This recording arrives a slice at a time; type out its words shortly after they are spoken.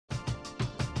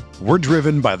We're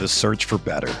driven by the search for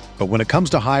better. But when it comes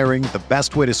to hiring, the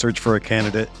best way to search for a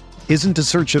candidate isn't to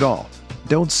search at all.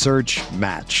 Don't search,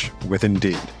 match with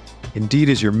Indeed. Indeed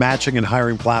is your matching and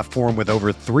hiring platform with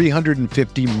over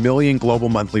 350 million global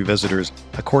monthly visitors,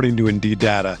 according to Indeed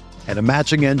data, and a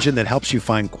matching engine that helps you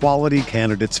find quality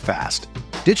candidates fast.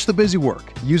 Ditch the busy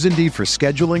work. Use Indeed for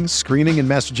scheduling, screening, and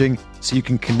messaging so you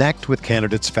can connect with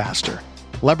candidates faster.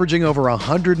 Leveraging over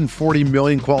 140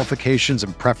 million qualifications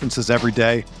and preferences every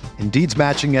day, Indeed's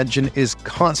matching engine is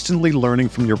constantly learning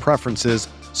from your preferences,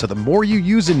 so the more you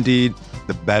use Indeed,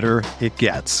 the better it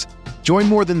gets. Join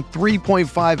more than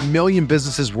 3.5 million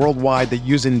businesses worldwide that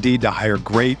use Indeed to hire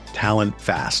great talent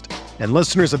fast. And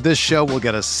listeners of this show will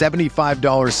get a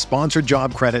 $75 sponsored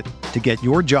job credit to get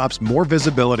your jobs more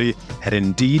visibility at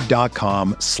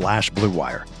Indeed.com/Blue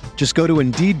Wire. Just go to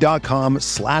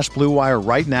Indeed.com/Blue Wire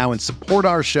right now and support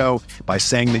our show by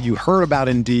saying that you heard about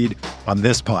Indeed on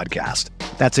this podcast.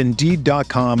 That's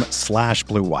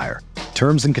Indeed.com/Blue Wire.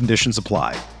 Terms and conditions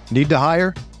apply. Need to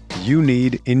hire? You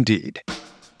need Indeed.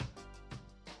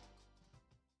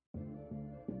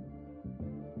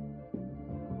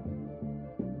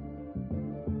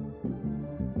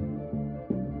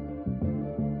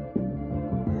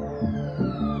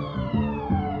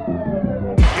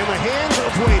 In the hands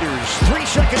of Raiders, 3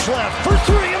 seconds left for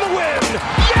 3 in the win.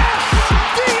 Yes!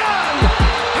 Dion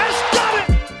has done it!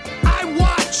 I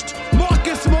watched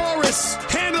Marcus Morris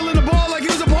handling the ball like he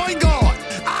was a point guard.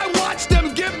 I watched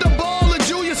them give the ball to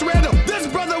Julius Randle. This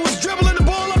brother was dribbling the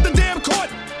ball up the damn court.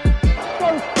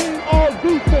 First team all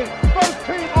defense. First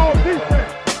team all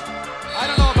defense. I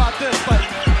don't know about this, but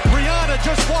Rihanna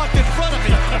just walked in front of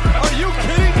me. Are you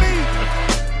kidding me?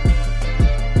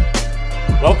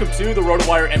 Welcome to the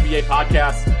RotoWire NBA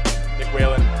podcast. Nick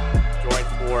Whalen joined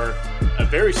for a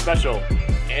very special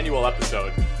annual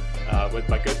episode with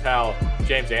my good pal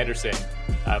James Anderson,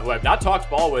 who I've not talked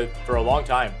ball with for a long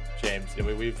time. James,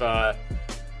 we've a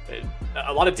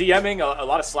lot of DMing, a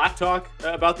lot of Slack talk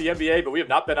about the NBA, but we have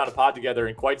not been on a pod together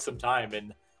in quite some time,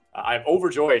 and I'm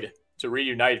overjoyed to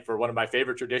reunite for one of my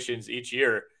favorite traditions each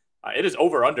year. It is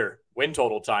over/under win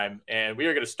total time, and we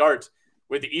are going to start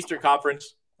with the Eastern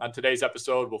Conference. On today's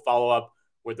episode, we'll follow up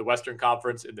with the Western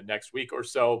Conference in the next week or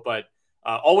so, but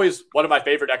always one of my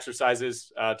favorite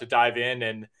exercises to dive in.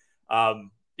 And,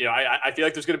 I feel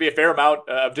like there's going to be a fair amount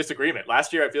of disagreement.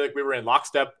 Last year, I feel like we were in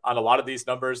lockstep on a lot of these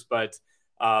numbers, but,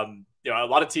 a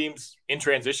lot of teams in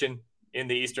transition in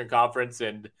the Eastern Conference,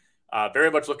 and very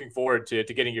much looking forward to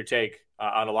getting your take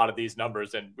on a lot of these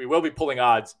numbers. And we will be pulling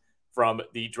odds from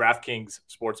the DraftKings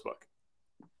Sportsbook.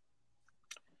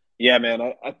 Yeah, man,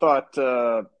 I thought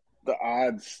the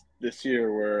odds this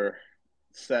year were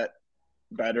set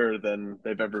better than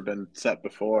they've ever been set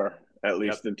before, at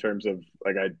least in terms of,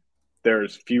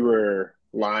 there's fewer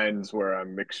lines where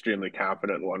I'm extremely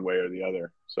confident one way or the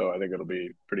other. So I think it'll be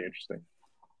pretty interesting.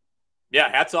 Yeah,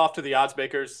 hats off to the odds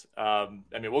makers.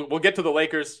 We'll get to the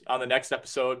Lakers on the next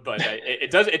episode, but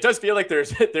it does feel like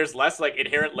there's less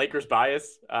inherent Lakers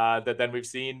bias than we've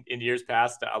seen in years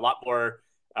past. A lot more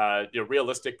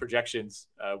realistic projections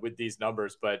with these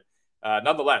numbers, but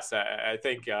nonetheless, I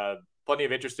think plenty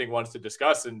of interesting ones to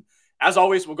discuss. And as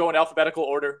always, we'll go in alphabetical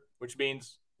order, which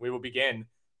means we will begin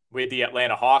with the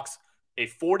Atlanta Hawks, a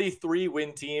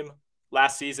 43-win team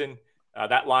last season.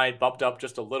 That line bumped up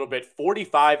just a little bit.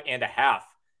 45.5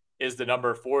 is the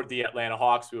number for the Atlanta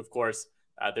Hawks, who, of course,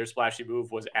 their splashy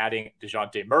move was adding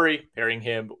DeJounte Murray, pairing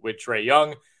him with Trae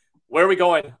Young. Where are we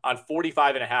going on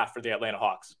 45.5 for the Atlanta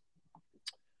Hawks?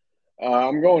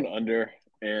 I'm going under,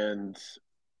 and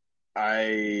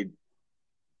I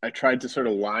tried to sort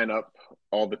of line up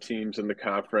all the teams in the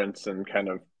conference and kind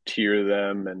of tier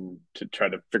them and to try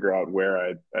to figure out where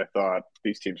I thought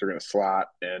these teams were going to slot.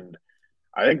 And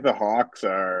I think the Hawks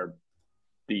are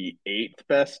the 8th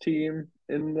best team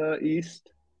in the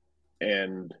East,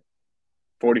 and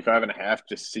 45.5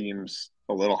 just seems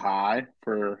a little high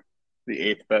for the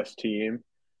 8th best team.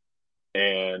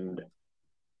 And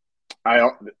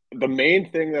the main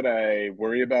thing that I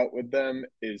worry about with them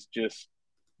is just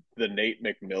the Nate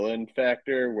McMillan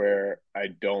factor, where I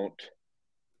don't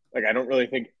really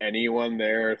think anyone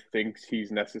there thinks he's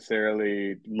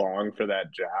necessarily long for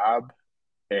that job,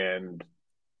 and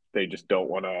they just don't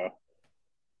want to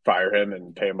fire him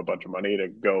and pay him a bunch of money to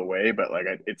go away. But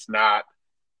it's not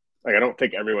I don't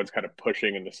think everyone's kind of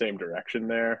pushing in the same direction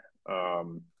there.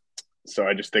 So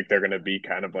I just think they're going to be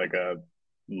kind of like a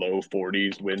low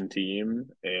 40s win team,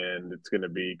 and it's going to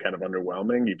be kind of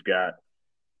underwhelming. You've got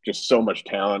just so much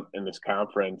talent in this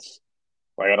conference.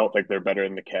 I don't think they're better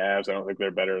than the Cavs. I don't think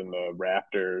they're better than the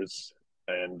Raptors,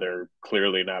 and they're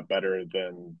clearly not better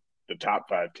than the top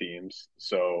 5 teams.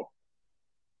 So,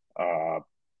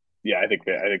 yeah, I think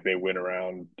they win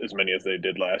around as many as they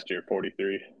did last year,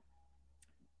 43.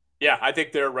 Yeah, I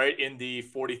think they're right in the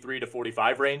 43 to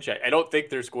 45 range. I don't think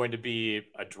there's going to be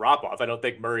a drop off. I don't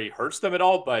think Murray hurts them at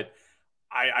all, but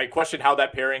I question how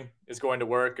that pairing is going to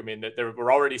work. I mean,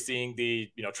 we're already seeing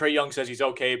Trae Young says he's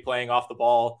okay playing off the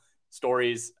ball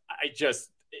stories.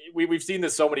 We've seen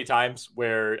this so many times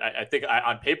where I think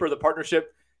on paper the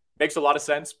partnership makes a lot of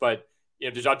sense, but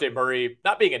DeJounte Murray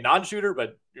not being a non-shooter,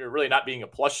 but really not being a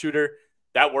plus shooter,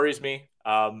 that worries me.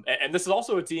 And this is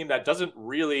also a team that doesn't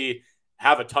really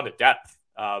have a ton of depth.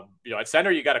 At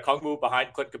center, you got a Kongwu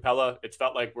behind Clint Capella. It's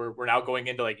felt like we're now going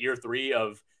into like year 3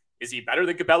 of, is he better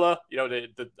than Capella?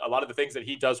 A lot of the things that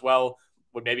he does well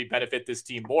would maybe benefit this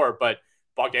team more, but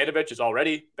Bogdanović is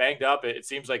already banged up. It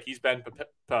seems like he's been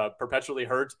perpetually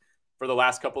hurt for the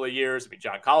last couple of years. I mean,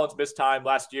 John Collins missed time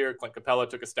last year. Clint Capella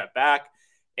took a step back.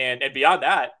 And beyond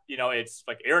that, it's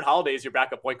like Aaron Holiday is your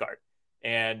backup point guard.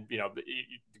 And,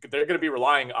 they're going to be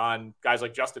relying on guys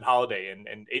like Justin Holiday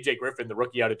and AJ Griffin, the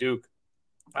rookie out of Duke,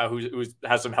 who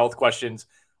has some health questions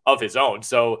of his own.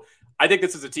 So I think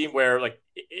this is a team where, like,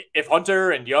 if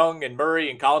Hunter and Young and Murray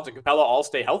and Collins and Capella all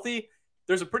stay healthy,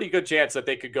 there's a pretty good chance that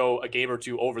they could go a game or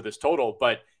two over this total.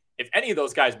 But if any of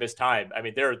those guys miss time, I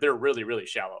mean, they're really, really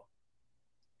shallow.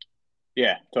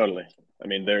 Yeah, totally. I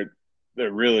mean,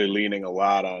 they're really leaning a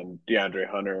lot on DeAndre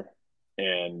Hunter,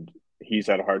 and he's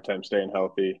had a hard time staying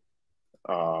healthy.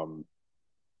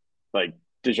 Like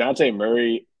DeJounte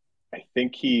Murray, I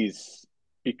think he's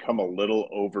become a little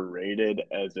overrated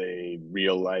as a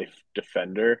real life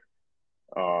defender.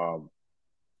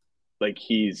 Like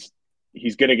he's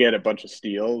going to get a bunch of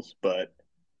steals, but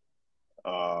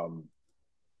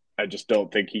I just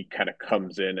don't think he kind of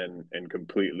comes in and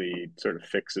completely sort of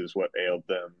fixes what ailed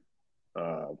them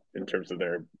in terms of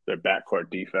their backcourt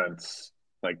defense.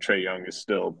 Like Trae Young is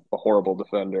still a horrible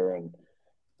defender, and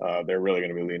they're really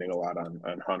going to be leaning a lot on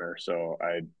Hunter. So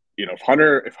if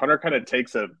Hunter kind of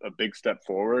takes a big step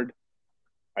forward,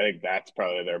 I think that's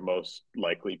probably their most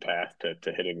likely path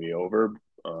to hitting the over.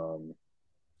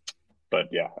 But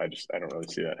yeah, I don't really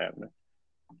see that happening.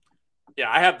 Yeah,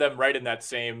 I have them right in that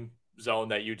same zone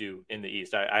that you do in the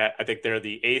East. I think they're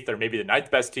the 8th or maybe the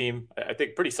 9th best team. I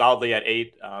think pretty solidly at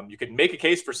 8. You could make a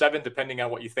case for 7 depending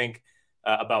on what you think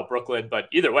about Brooklyn. But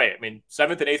either way, I mean,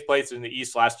 7th and 8th place in the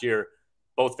East last year,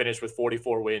 both finished with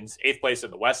 44 wins. 8th place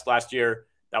in the West last year,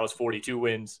 that was 42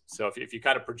 wins. So if you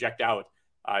kind of project out,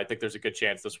 I think there's a good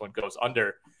chance this one goes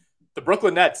under. The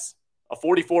Brooklyn Nets, a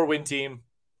 44-win team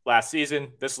last season.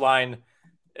 This line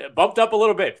bumped up a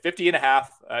little bit, 50.5.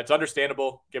 It's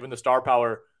understandable given the star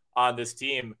power on this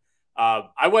team.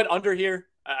 I went under here.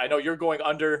 I know you're going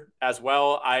under as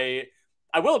well. I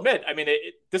will admit, I mean,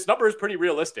 this number is pretty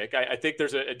realistic. I think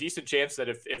there's a decent chance that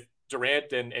if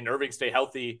Durant and Irving stay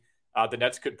healthy, the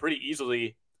Nets could pretty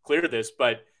easily clear this.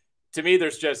 But to me,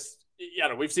 there's just,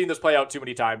 we've seen this play out too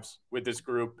many times with this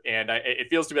group, and it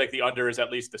feels to me like the under is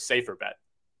at least the safer bet.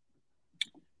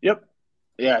 Yep.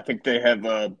 Yeah, I think they have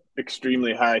a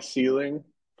extremely high ceiling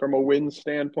from a win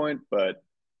standpoint, but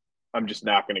I'm just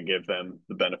not going to give them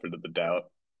the benefit of the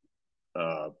doubt.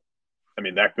 I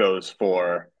mean, that goes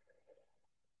for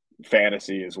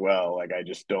fantasy as well. Like, I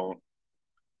just don't.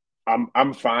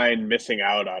 I'm fine missing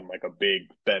out on like a big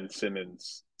Ben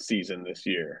Simmons season this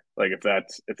year. Like if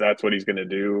that's what he's going to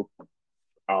do,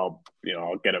 I'll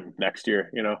get him next year.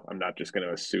 I'm not just going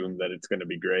to assume that it's going to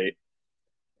be great.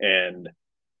 And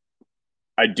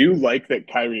I do like that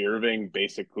Kyrie Irving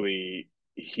basically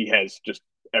he has just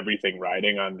everything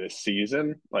riding on this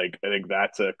season. Like I think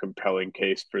that's a compelling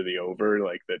case for the over.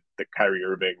 Like that Kyrie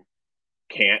Irving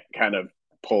can't kind of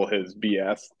pull his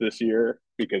BS this year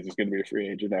because he's going to be a free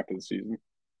agent after the season.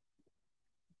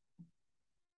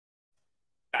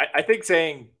 I think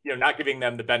saying, not giving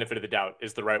them the benefit of the doubt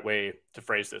is the right way to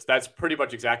phrase this. That's pretty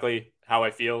much exactly how I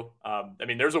feel. I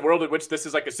mean, there's a world in which this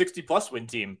is like a 60-plus win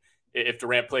team if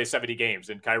Durant plays 70 games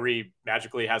and Kyrie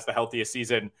magically has the healthiest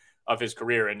season of his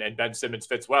career and Ben Simmons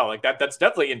fits well. Like that's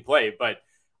definitely in play. But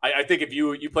I think if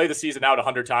you play the season out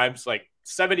 100 times, like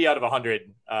 70 out of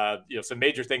 100, some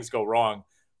major things go wrong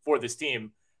for this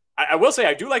team. I will say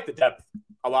I do like the depth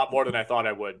a lot more than I thought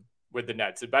I would with the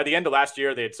Nets. And by the end of last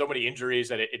year, they had so many injuries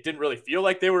that it didn't really feel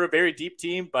like they were a very deep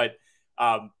team. But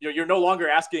you're no longer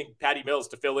asking Patty Mills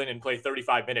to fill in and play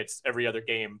 35 minutes every other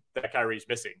game that Kyrie's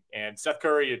missing. And Seth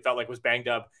Curry, it felt like, was banged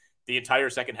up the entire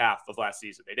second half of last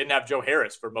season. They didn't have Joe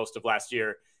Harris for most of last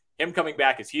year. Him coming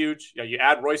back is huge. You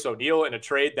add Royce O'Neal in a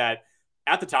trade that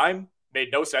at the time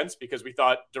made no sense because we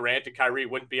thought Durant and Kyrie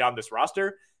wouldn't be on this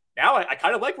roster. Now I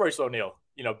kind of like Royce O'Neal,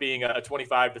 being a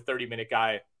 25 to 30 minute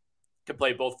guy can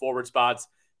play both forward spots.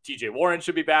 TJ Warren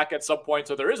should be back at some point.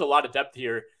 So there is a lot of depth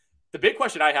here. The big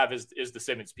question I have is the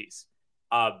Simmons piece.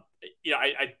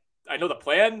 I know the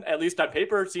plan, at least on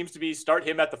paper, seems to be start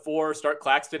him at the 4, start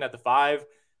Claxton at the 5.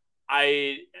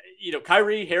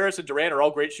 Kyrie, Harris, and Durant are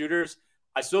all great shooters.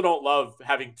 I still don't love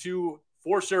having 2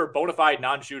 for sure bona fide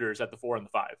non-shooters at the 4 and the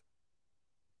 5.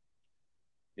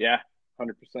 Yeah,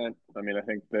 100%. I mean, I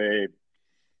think they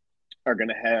are going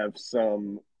to have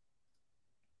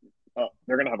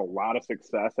they're going to have a lot of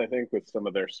success, I think, with some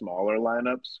of their smaller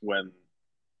lineups when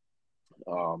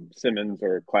Simmons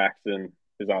or Claxton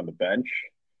is on the bench.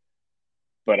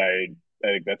 But I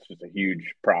think that's just a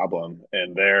huge problem.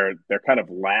 And their kind of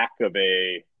lack of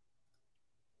a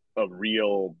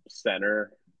real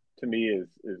center to me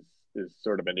is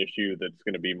sort of an issue that's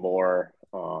going to be more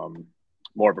of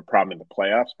a problem in the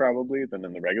playoffs probably than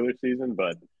in the regular season.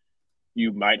 But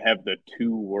you might have the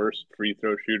 2 worst free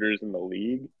throw shooters in the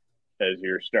league as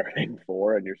your starting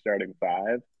 4 and your starting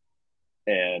 5.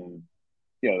 And,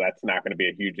 that's not going to be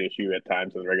a huge issue at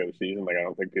times in the regular season. Like, I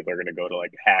don't think people are going to go to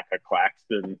hack a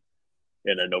Claxton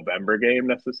in a November game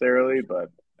necessarily,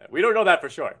 but we don't know that for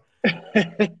sure.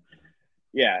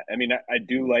 Yeah. I mean, I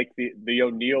do like the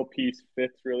O'Neal piece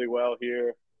fits really well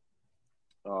here.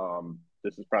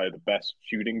 This is probably the best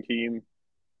shooting team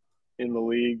in the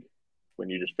league when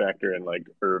you just factor in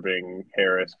Irving,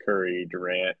 Harris, Curry,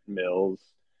 Durant, Mills.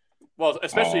 Well,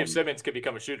 especially if Simmons could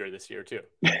become a shooter this year too.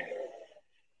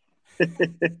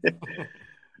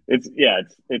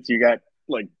 It's you got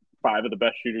 5 of the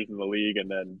best shooters in the league and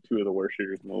then 2 of the worst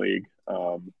shooters in the league.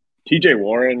 TJ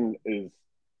Warren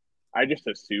I just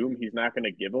assume he's not going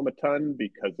to give him a ton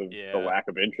because of the lack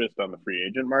of interest on the free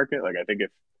agent market. I think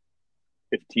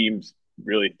if teams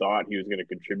really thought he was going to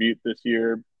contribute this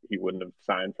year, he wouldn't have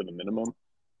signed for the minimum.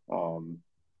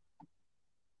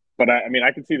 But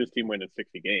I can see this team winning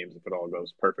 60 games if it all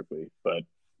goes perfectly, but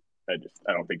I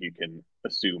don't think you can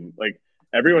assume.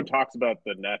 Everyone talks about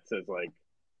the Nets as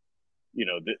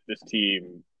this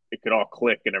team, it could all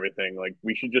click and everything.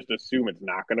 We should just assume it's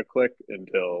not going to click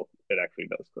until it actually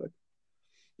does click.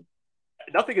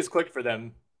 Nothing has clicked for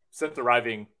them since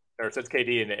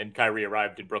KD and Kyrie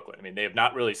arrived in Brooklyn. I mean, they have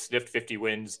not really sniffed 50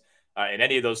 wins in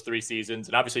any of those 3 seasons.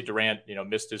 And obviously Durant,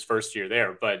 missed his first year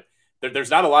there, but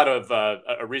there's not a lot of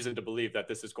a reason to believe that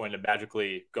this is going to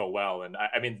magically go well. And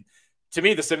I mean, to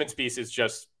me, the Simmons piece is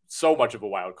just so much of a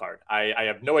wild card. I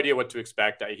have no idea what to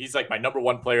expect. He's my number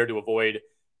 1 player to avoid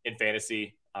in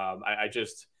fantasy. I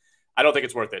don't think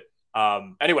it's worth it.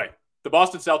 Anyway, the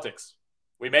Boston Celtics.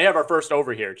 We may have our first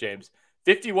over here, James.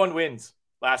 51 wins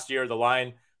last year. The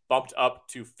line bumped up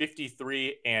to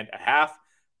 53.5.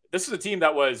 This is a team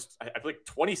that was, I believe,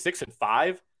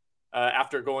 26-5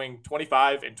 after going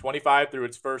 25-25 through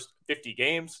its first 50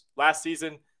 games last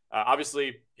season.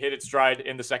 Obviously hit its stride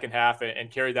in the second half and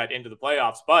carried that into the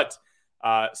playoffs, but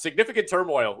significant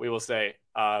turmoil, we will say,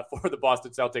 for the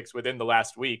Boston Celtics within the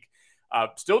last week.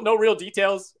 Still no real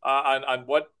details on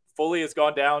what fully has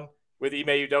gone down with Ime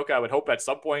Udoka. I would hope at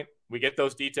some point we get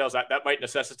those details. That might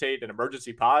necessitate an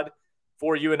emergency pod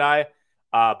for you and I.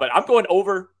 But I'm going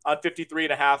over on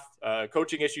 53.5.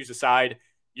 Coaching issues aside,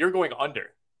 you're going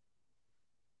under.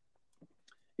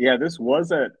 Yeah, this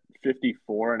was at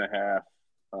 54.5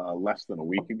 less than a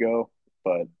week ago,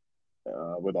 but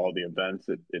with all the events,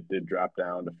 it did drop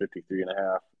down to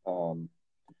 53.5.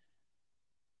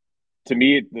 To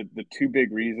me, the 2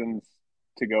 big reasons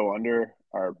to go under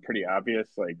are pretty obvious.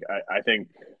 I think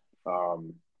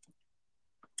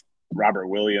Robert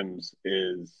Williams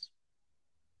is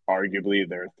arguably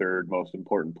their 3rd most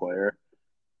important player.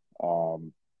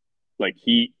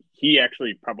 He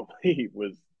actually probably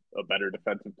was a better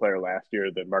defensive player last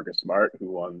year than Marcus Smart, who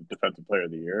won Defensive Player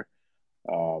of the Year.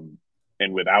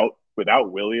 And without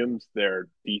Williams, their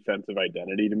defensive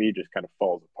identity to me just kind of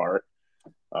falls apart.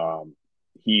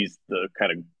 He's the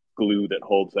kind of glue that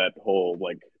holds that whole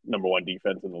number 1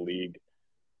 defense in the league,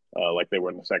 like they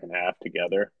were in the second half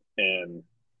together. And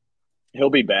he'll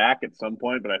be back at some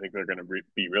point, but I think they're going to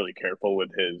be really careful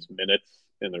with his minutes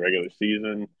in the regular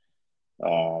season.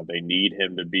 They need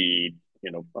him to be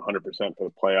 100% for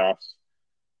the playoffs.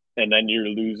 And then you're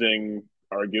losing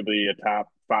arguably a top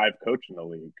 5 coach in the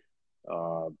league.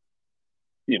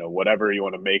 Whatever you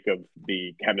want to make of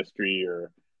the chemistry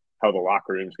or how the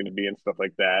locker room is going to be and stuff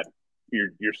like that,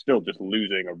 you're still just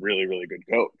losing a really, really good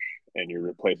coach, and you're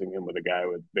replacing him with a guy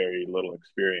with very little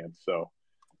experience. So,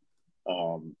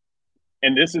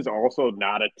 and this is also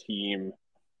not a team,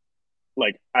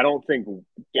 I don't think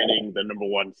getting the number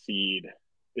 1 seed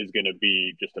is going to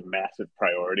be just a massive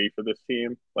priority for this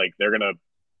team. They're going to,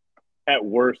 at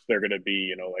worst, they're going to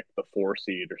be, the 4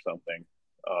 seed or something.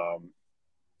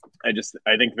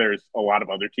 I think there's a lot of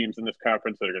other teams in this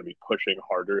conference that are going to be pushing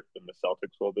harder than the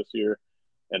Celtics will this year.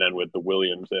 And then with the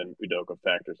Williams and Udoka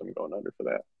factors, I'm going under for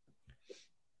that.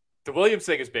 The Williams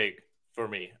thing is big for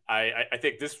me. I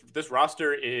think this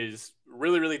roster is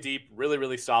really, really deep, really,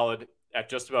 really solid at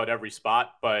just about every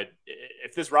spot. But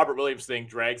if this Robert Williams thing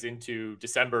drags into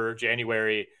December,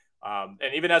 January,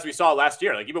 and even as we saw last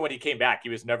year, like even when he came back, he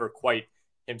was never quite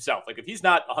himself. Like if he's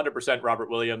not 100% Robert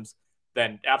Williams,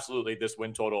 then absolutely this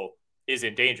win total is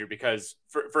in danger, because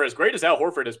for as great as Al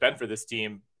Horford has been for this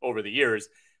team over the years,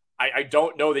 I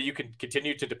don't know that you can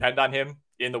continue to depend on him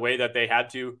in the way that they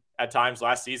had to at times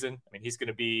last season. I mean, he's going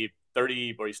to be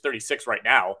 30 or he's 36 right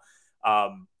now.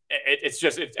 It's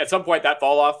just at some point that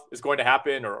fall off is going to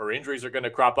happen, or injuries are going to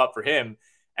crop up for him.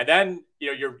 And then,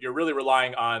 you're really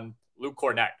relying on Luke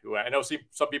Kornet, who I know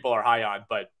some people are high on,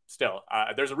 but still,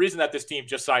 there's a reason that this team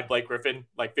just signed Blake Griffin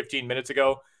like 15 minutes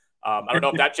ago. I don't know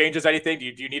if that changes anything. Do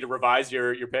you need to revise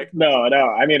your pick? No.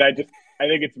 I mean, I think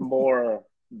it's more,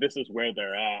 this is where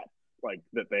they're at, like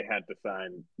that they had to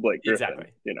sign Blake Griffin,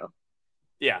 exactly.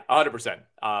 Yeah, 100%.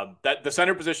 That the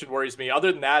center position worries me.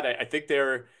 Other than that, I think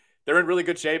they're in really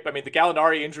good shape. I mean, the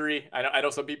Gallinari injury, I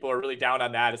know some people are really down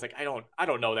on that. It's like, I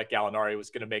don't know that Gallinari was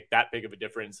going to make that big of a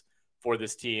difference for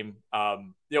this team.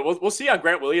 We'll see on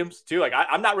Grant Williams too. Like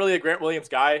I'm not really a Grant Williams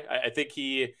guy. I think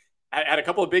he had a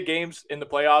couple of big games in the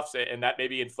playoffs, and that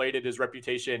maybe inflated his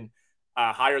reputation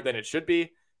higher than it should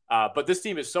be. But this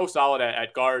team is so solid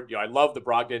at guard. I love the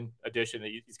Brogdon addition.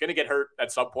 He's going to get hurt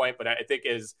at some point, but I think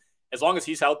as long as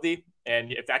he's healthy,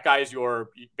 and if that guy is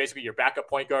basically your backup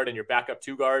point guard and your backup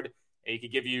two guard, and he can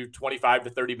give you 25 to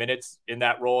 30 minutes in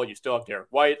that role, you still have Derek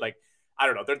White. Like, I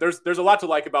don't know. There's a lot to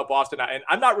like about Boston, and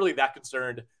I'm not really that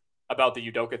concerned about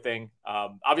the Udoka thing.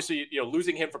 Obviously,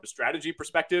 losing him from a strategy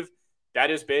perspective, that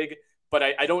is big, but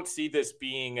I don't see this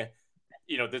being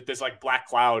this like black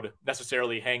cloud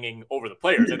necessarily hanging over the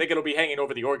players. I think it'll be hanging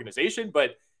over the organization,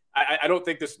 but I don't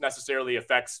think this necessarily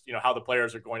affects, how the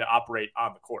players are going to operate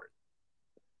on the court.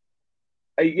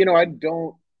 I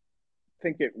don't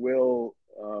think it will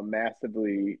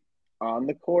massively on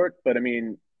the court, but I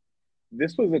mean,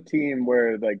 this was a team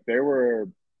where like there were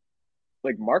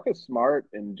like Marcus Smart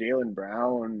and Jaylen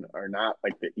Brown are not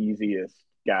like the easiest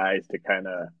guys to kind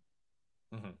of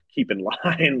keep in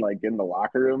line, like in the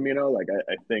locker room, like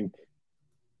I think,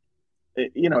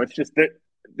 it's just that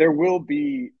there will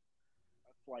be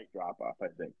a slight drop off, I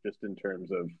think, just in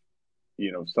terms of,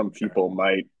 some people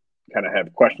might kind of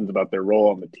have questions about their role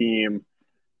on the team,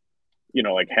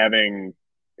 like having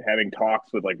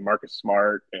talks with like Marcus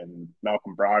Smart and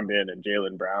Malcolm Brogdon and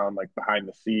Jaylen Brown, like behind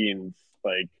the scenes,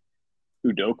 like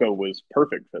Udoka was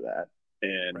perfect for that.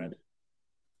 And, right.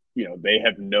 They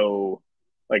have no,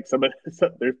 like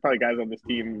there's probably guys on this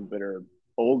team that are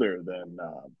older than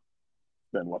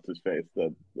what's his face,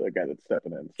 the guy that's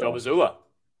stepping in. So, Joe Mazzulla.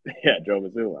 Yeah, Joe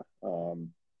Mazzulla.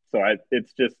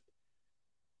 It's just,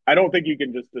 I don't think you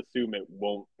can just assume it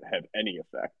won't have any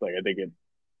effect. Like I think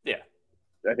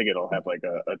it'll have like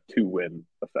a 2-win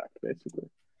effect basically.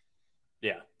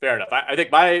 Yeah, fair enough. I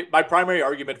think my primary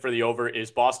argument for the over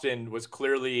is Boston was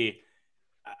clearly,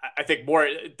 I think more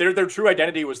their true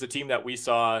identity was the team that we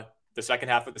saw the second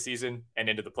half of the season and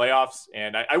into the playoffs.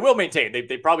 And I will maintain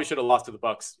they probably should have lost to the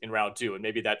Bucks in round 2, and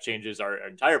maybe that changes our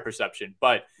entire perception.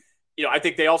 But, I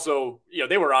think they also,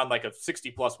 they were on like a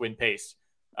 60+ win pace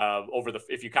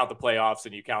if you count the playoffs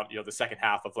and you count, the second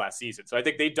half of last season. So I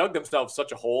think they dug themselves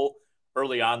such a hole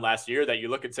early on last year that you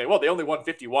look and say, well, they only won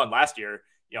 51 last year.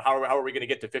 How are we going to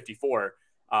get to 54?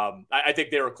 I think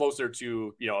they were closer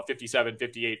to, a 57,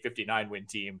 58, 59 win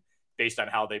team based on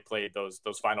how they played those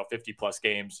final 50+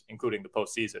 games, including the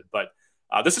postseason. But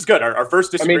this is good. Our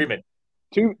first disagreement.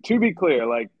 I mean, to be clear,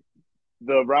 like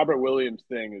the Robert Williams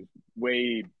thing is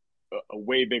a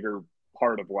way bigger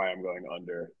part of why I'm going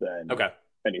under than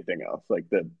anything else. Like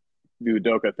the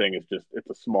Udoka thing is just, it's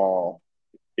a small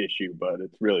issue, but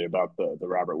it's really about the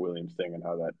Robert Williams thing and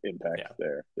how that impacts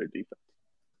their defense.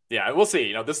 Yeah, we'll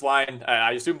see. This line,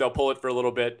 I assume they'll pull it for a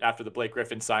little bit after the Blake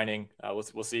Griffin signing.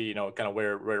 We'll see, kind of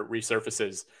where it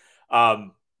resurfaces.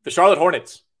 The Charlotte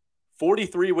Hornets,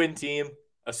 43-win team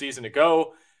a season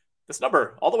ago. This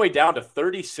number all the way down to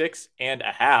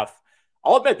 36.5.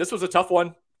 I'll admit this was a tough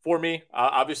one for me.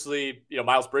 Obviously,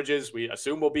 Miles Bridges, we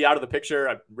assume will be out of the picture.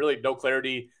 I really no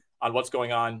clarity on what's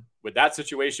going on with that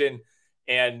situation.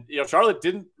 And, Charlotte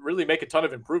didn't really make a ton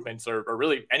of improvements or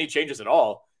really any changes at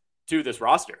all to this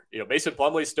roster. Mason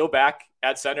Plumlee's still back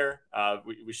at center.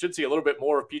 We should see a little bit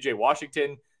more of PJ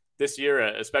Washington this year,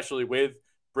 especially with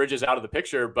Bridges out of the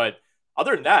picture. But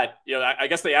other than that, I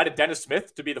guess they added Dennis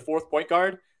Smith to be the fourth point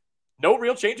guard. no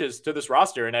real changes to this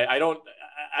roster. And I don't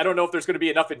know if there's going to be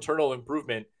enough internal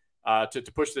improvement to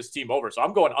push this team over. So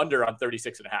I'm going under on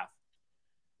 36.5.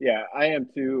 Yeah, I am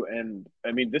too. And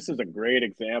I mean, this is a great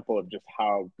example of just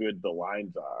how good the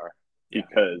lines are,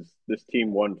 because this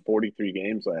team won 43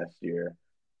 games last year.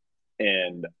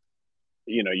 And,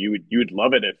 you would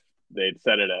love it if they'd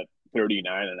set it at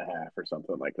 39.5 or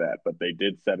something like that. But they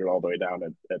did set it all the way down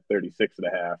at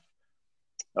 36.5.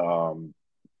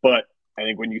 But I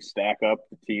think when you stack up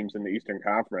the teams in the Eastern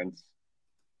Conference,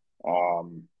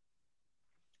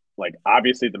 like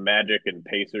obviously the Magic and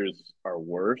Pacers are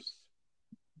worse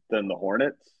than the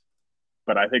Hornets,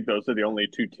 but I think those are the only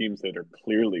two teams that are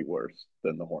clearly worse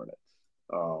than the Hornets.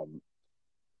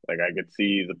 Like I could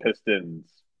see the Pistons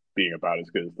being about as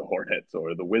good as the Hornets,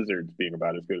 or the Wizards being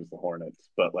about as good as the Hornets,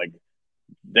 but like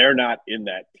they're not in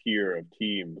that tier of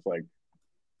teams like,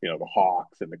 the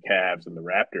Hawks and the Cavs and the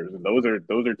Raptors, and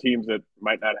those are teams that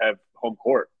might not have home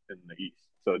court in the East.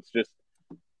 So it's just,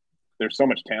 there's so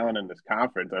much talent in this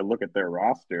conference. I look at their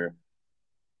roster,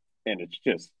 and it's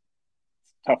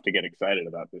tough to get excited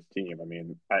about this team. I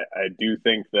mean, I do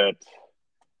think that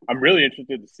I'm really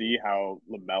interested to see how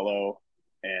LaMelo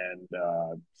and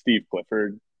Steve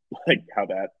Clifford, like how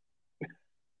that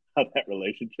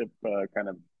relationship kind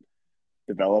of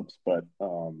develops. But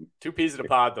two peas in a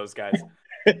pod, those guys.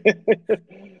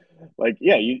 Like,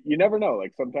 yeah, you never know.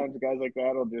 Like sometimes guys like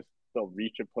that they'll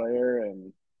reach a player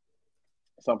and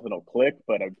something will click.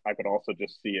 But I could also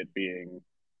just see it being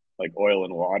like oil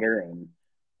and water, and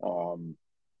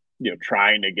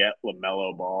trying to get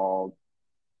LaMelo Ball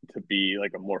to be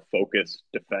like a more focused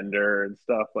defender and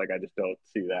stuff. Like I just don't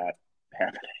see that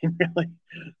happening really.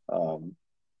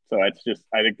 So it's just,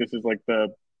 I think this is like the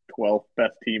 12th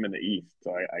best team in the East.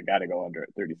 So I got to go under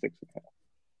at 36.5.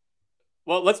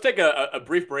 Well, let's take a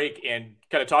brief break and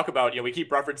kind of talk about, we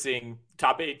keep referencing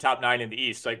top 8, top 9 in the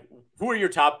East. Like, who are your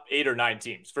top 8 or 9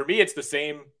 teams? For me, it's the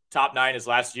same top 9 as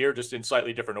last year, just in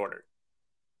slightly different order.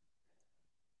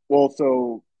 Well,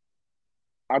 so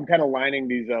I'm kind of lining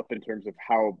these up in terms of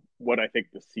what I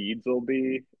think the seeds will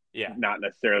be. Yeah. Not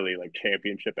necessarily like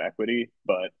championship equity,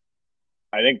 but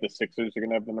I think the Sixers are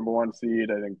going to have the number 1 seed.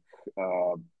 I think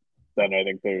then I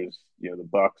think there's, the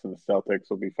Bucks and the Celtics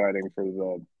will be fighting for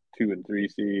the 2 and 3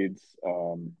 seeds.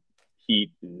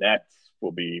 Heat and Nets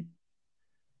will be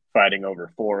fighting over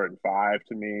 4 and 5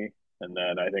 to me. And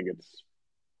then I think it's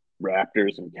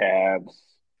Raptors and Cavs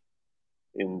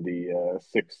in the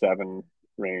 6-7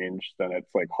 range. Then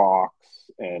it's like Hawks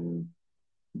and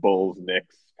Bulls,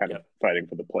 Knicks kind of fighting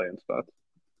for the play-in spots.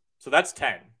 So that's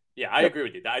 10. Yeah, I agree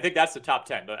with you. I think that's the top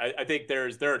 10. But I think there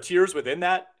are tiers within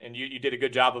that, and you did a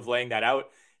good job of laying that out.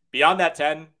 Beyond that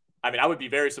 10, I mean, I would be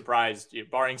very surprised,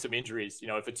 barring some injuries,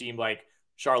 if a team like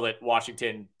Charlotte,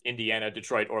 Washington, Indiana,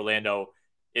 Detroit, Orlando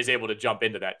is able to jump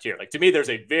into that tier. Like, to me, there's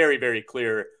a very, very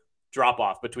clear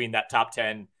drop-off between that top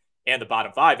 10 and the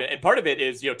bottom 5. And part of it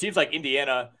is, teams like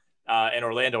Indiana and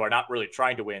Orlando are not really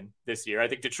trying to win this year. I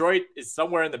think Detroit is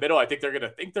somewhere in the middle. I think they're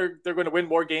going to win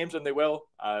more games than they will.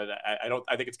 I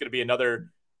think it's going to be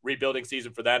another rebuilding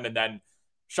season for them. And then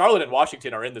Charlotte and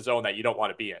Washington are in the zone that you don't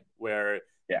want to be in, where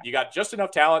you got just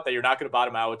enough talent that you're not going to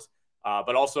bottom out,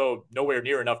 but also nowhere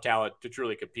near enough talent to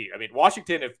truly compete. I mean,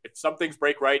 Washington, if some things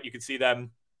break right, you can see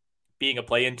them being a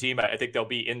play-in team. I think they'll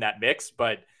be in that mix,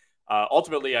 but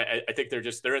ultimately, I think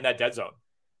they're in that dead zone.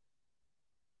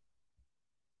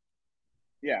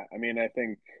 Yeah, I mean, I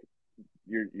think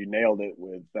you nailed it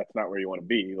with that's not where you want to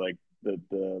be. Like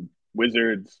the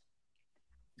Wizards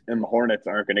and the Hornets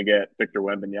aren't going to get Victor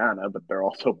Wembanyama, but they're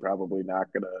also probably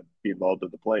not going to be involved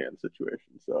in the play-in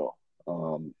situation. So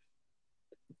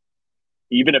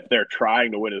even if they're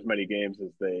trying to win as many games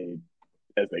as they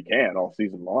can all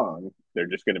season long, they're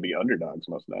just going to be underdogs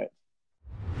most nights.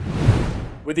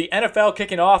 With the NFL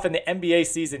kicking off and the NBA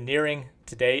season nearing,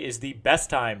 today is the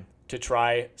best time to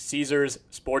try Caesars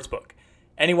Sportsbook.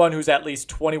 Anyone who's at least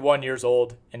 21 years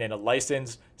old and in a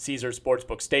licensed Caesars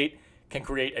Sportsbook state can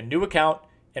create a new account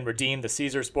and redeem the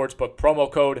Caesars Sportsbook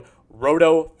promo code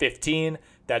ROTO15.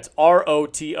 That's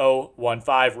ROTO15,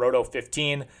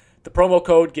 ROTO15. The promo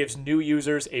code gives new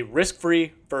users a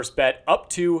risk-free first bet up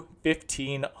to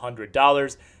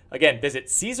 $1,500. Again, visit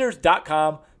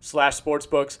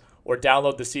Caesars.com/sportsbooks or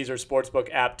download the Caesars Sportsbook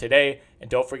app today. And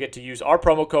don't forget to use our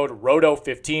promo code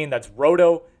ROTO15. That's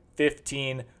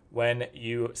ROTO15 when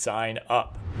you sign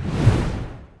up.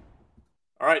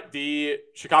 All right, the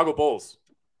Chicago Bulls,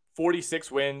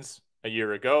 46 wins a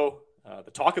year ago.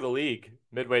 The talk of the league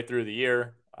midway through the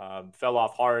year, fell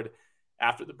off hard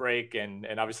after the break and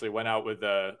obviously went out with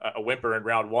a whimper in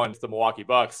round 1 to the Milwaukee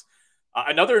Bucks.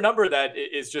 Another number that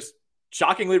is just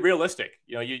shockingly realistic.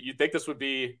 You'd think this would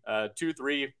be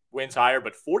 2-3 wins higher,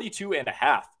 but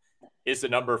 42.5 is the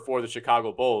number for the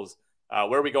Chicago Bulls.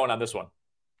 Where are we going on this one?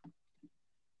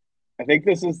 I think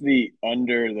this is the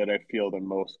under that I feel the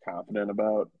most confident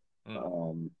about.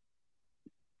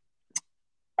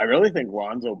 I really think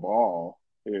Lonzo Ball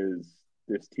is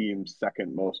this team's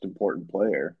second most important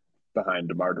player behind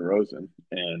DeMar DeRozan,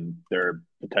 and they're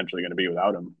potentially going to be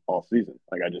without him all season.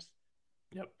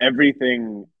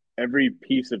 Every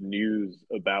piece of news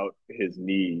about his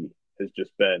knee has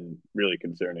just been really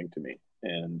concerning to me.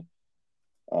 And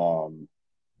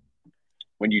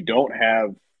when you don't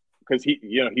have, because he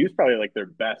was probably like their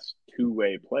best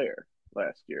two-way player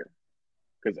last year,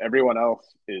 because everyone else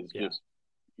is just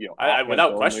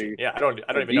without question. Yeah, I don't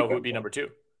even know who would be number two.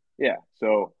 Yeah,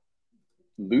 so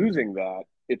losing that,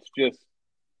 it's just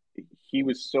he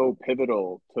was so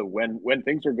pivotal to when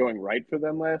things were going right for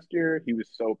them last year. He was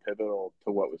so pivotal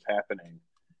to what was happening,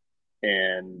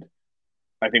 and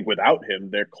I think without him,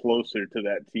 they're closer to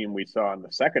that team we saw in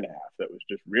the second half that was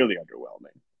just really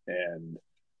underwhelming. And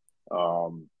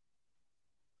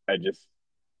I just,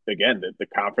 again, the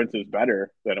conference is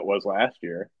better than it was last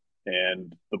year,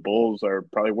 and the Bulls are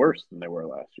probably worse than they were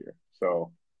last year.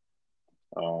 So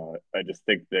I just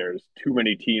think there's too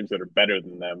many teams that are better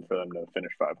than them for them to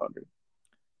finish 500.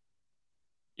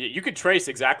 You could trace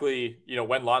exactly,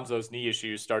 when Lonzo's knee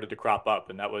issues started to crop up,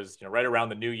 and that was, right around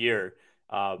the new year.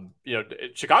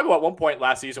 Chicago at one point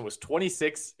last season was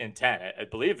 26-10. I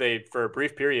believe they, for a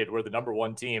brief period, were the number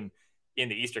one team in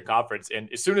the Eastern Conference. And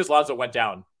as soon as Lonzo went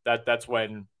down, that's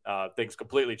when things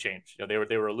completely changed.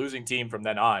 They were a losing team from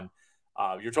then on.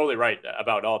 You're totally right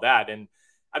about all that. And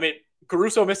I mean,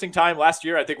 Caruso missing time last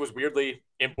year, I think, was weirdly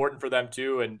important for them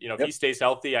too. And if he stays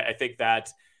healthy, I think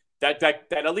that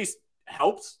at least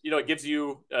helps. It gives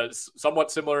you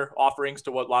somewhat similar offerings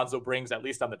to what Lonzo brings, at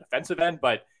least on the defensive end.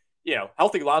 But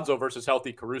healthy Lonzo versus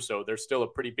healthy Caruso, there's still a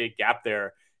pretty big gap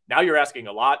there. Now you're asking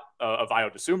a lot of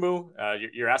Ayo Dosunmu.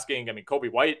 You're asking, Kobe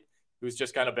White, who's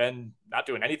just kind of been not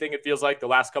doing anything, it feels like, the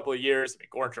last couple of years.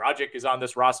 Goran Dragic is on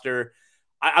this roster.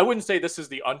 I wouldn't say this is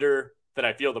the under that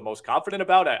I feel the most confident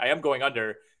about. I am going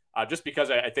under just because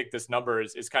I think this number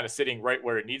is kind of sitting right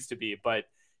where it needs to be. But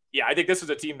yeah, I think this is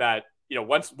a team that,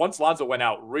 once Lonzo went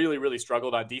out, really, really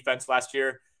struggled on defense last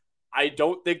year. I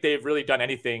don't think they've really done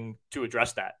anything to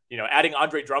address that. Adding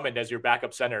Andre Drummond as your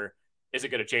backup center isn't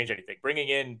going to change anything. Bringing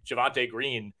in Javonte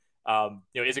Green,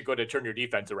 isn't going to turn your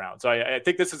defense around. So I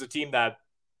think this is a team that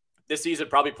this season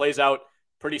probably plays out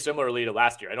pretty similarly to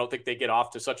last year. I don't think they get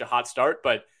off to such a hot start,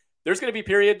 but there's going to be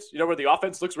periods, where the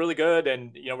offense looks really good,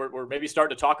 and we're maybe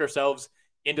starting to talk ourselves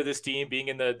into this team being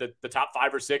in the top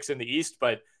 5 or 6 in the East.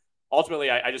 But ultimately,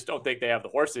 I just don't think they have the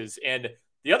horses. And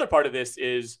the other part of this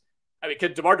is,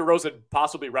 can DeMar DeRozan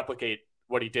possibly replicate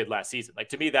what he did last season? Like,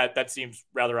 to me, that seems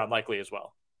rather unlikely as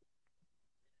well.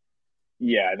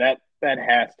 Yeah, that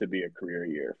has to be a career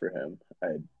year for him.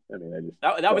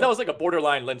 That was like a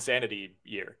borderline Linsanity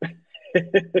year.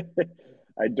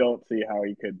 I don't see how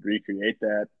he could recreate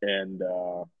that, and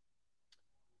I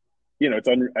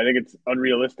think it's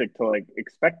unrealistic to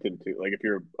expect him to. Like, if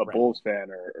you're a Right. Bulls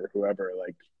fan or whoever,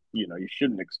 you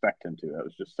shouldn't expect him to. That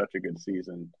was just such a good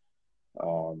season.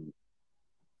 The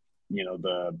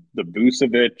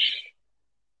Vucevic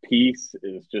piece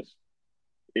is just,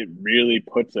 it really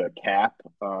puts a cap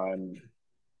on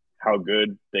how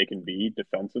good they can be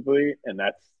defensively, and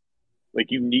that's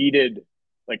you needed.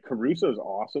 Caruso's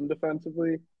awesome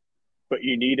defensively, but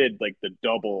you needed the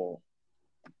double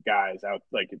guys out,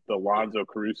 the Lonzo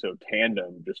Caruso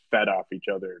tandem just fed off each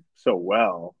other so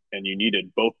well, and you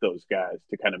needed both those guys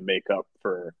to kind of make up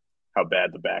for how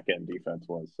bad the back end defense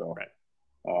was. So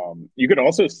you could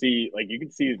also see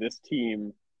this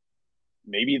team,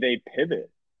 maybe they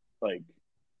pivot.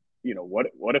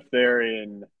 What if they're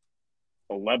in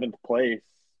 11th place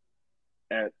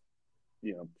at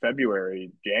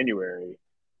February, January?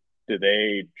 Do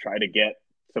they try to get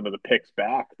some of the picks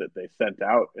back that they sent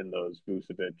out in those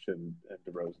Vucevic and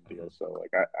DeRozan deals? So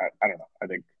I don't know. I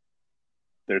think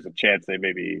there's a chance they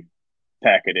maybe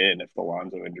pack it in if the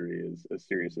Lonzo injury is as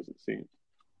serious as it seems.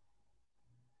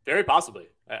 Very possibly.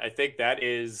 I think that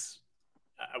is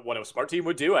what a smart team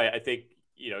would do. I think,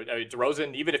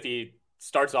 DeRozan, even if he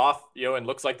starts off, and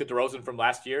looks like the DeRozan from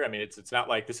last year, it's not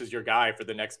like this is your guy for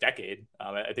the next decade.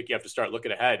 I think you have to start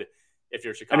looking ahead if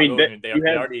you're Chicago. They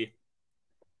already.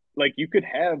 You could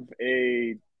have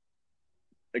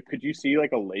could you see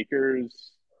a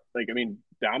Lakers?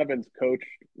 Donovan's coached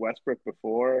Westbrook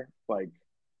before.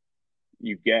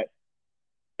 You get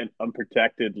an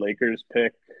unprotected Lakers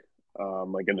pick,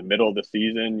 in the middle of the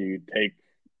season,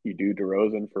 you do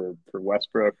DeRozan for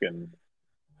Westbrook, and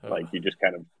Like you just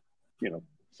kind of,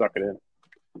 suck it in.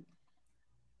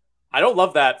 I don't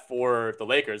love that for the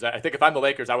Lakers. I think if I'm the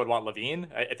Lakers, I would want LaVine.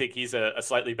 I think he's a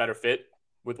slightly better fit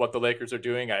with what the Lakers are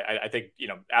doing. I think,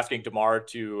 asking DeMar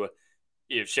to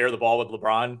share the ball with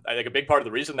LeBron, I think a big part of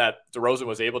the reason that DeRozan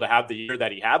was able to have the year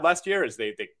that he had last year is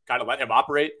they kind of let him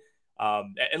operate.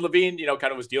 And LaVine,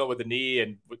 kind of was dealing with the knee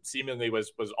and seemingly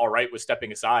was all right with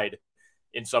stepping aside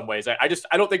in some ways. I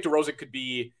don't think DeRozan could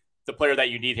be the player that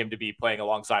you need him to be playing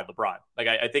alongside LeBron. Like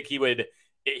I think he would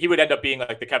end up being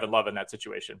like the Kevin Love in that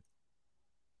situation.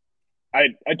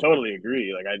 I totally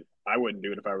agree. Like I wouldn't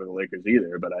do it if I were the Lakers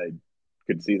either, but I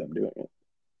could see them doing it.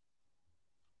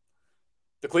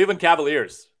 The Cleveland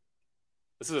Cavaliers.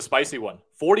 This is a spicy one.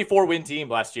 44-win team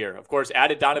last year. Of course,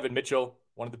 added Donovan Mitchell,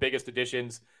 one of the biggest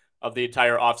additions of the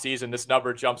entire offseason. This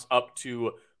number jumps up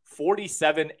to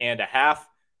 47.5.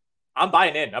 I'm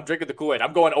buying in. I'm drinking the Kool-Aid.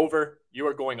 I'm going over. You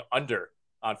are going under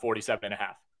on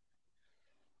 47.5.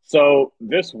 So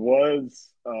this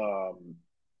was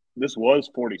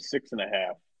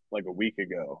 46.5 like a week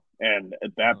ago. And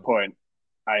at that point,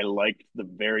 I liked the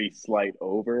very slight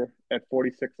over at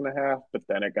 46.5, but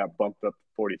then it got bumped up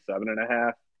to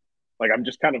 47.5. Like I'm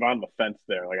just kind of on the fence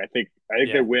there. Like I think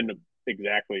they win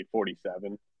exactly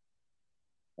 47.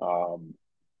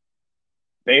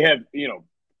 They have,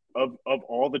 of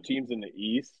all the teams in the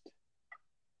East,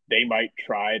 they might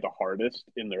try the hardest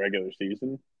in the regular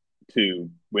season to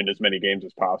win as many games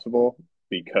as possible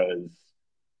because,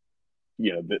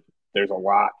 there's a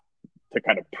lot to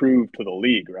kind of prove to the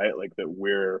league, right? Like that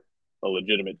we're a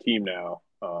legitimate team now.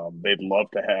 They'd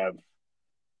love to have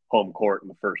home court in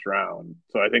the first round.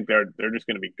 So I think they're just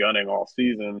going to be gunning all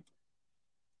season.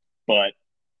 But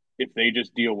if they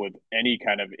just deal with any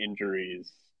kind of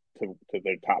injuries to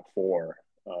their top four,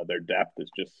 their depth is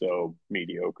just so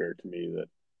mediocre to me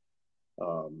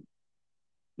that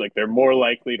like they're more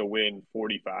likely to win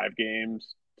 45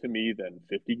 games to me than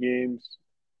 50 games.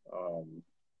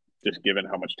 Just given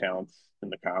how much talent's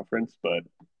in the conference, but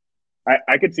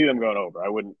I could see them going over. I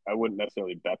wouldn't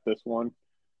necessarily bet this one.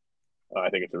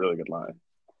 I think it's a really good line.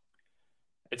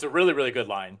 It's a really, really good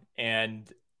line. And,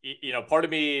 part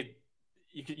of me,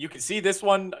 you can see this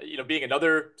one, being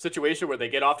another situation where they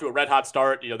get off to a red hot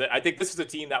start. I think this is a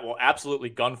team that will absolutely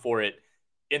gun for it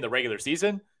in the regular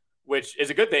season, which is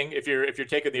a good thing if you're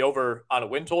taking the over on a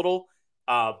win total.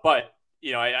 But,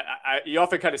 you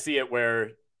often kind of see it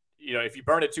where, if you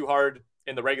burn it too hard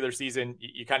in the regular season,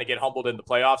 you kind of get humbled in the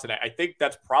playoffs. And I think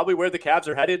that's probably where the Cavs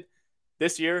are headed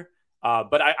this year.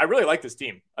 But I really like this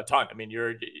team a ton. I mean,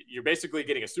 you're basically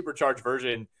getting a supercharged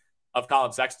version of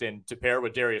Colin Sexton to pair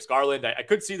with Darius Garland. I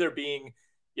could see there being,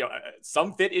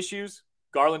 some fit issues,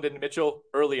 Garland and Mitchell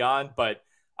early on, but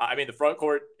the front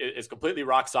court is completely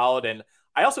rock solid. And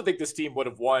I also think this team would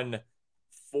have won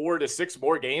 4 to 6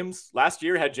 more games last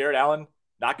year had Jared Allen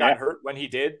not gotten hurt when he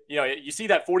did. You see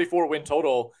that 44 win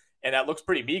total and that looks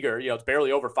pretty meager. It's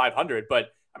barely over 500,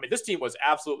 but this team was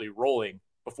absolutely rolling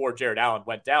before Jared Allen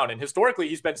went down. And historically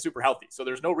he's been super healthy. So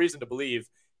there's no reason to believe,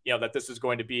 that this is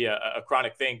going to be a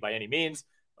chronic thing by any means.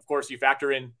 Of course, you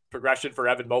factor in progression for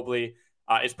Evan Mobley.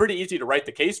 It's pretty easy to write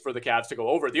the case for the Cavs to go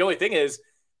over. The only thing is,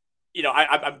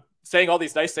 I'm saying all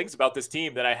these nice things about this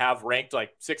team that I have ranked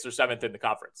like 6th or 7th in the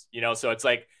conference, so it's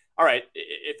like, all right,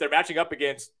 if they're matching up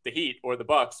against the Heat or the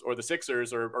Bucks or the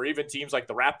Sixers or even teams like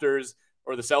the Raptors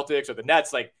or the Celtics or the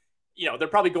Nets, like, they're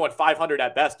probably going 500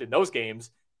 at best in those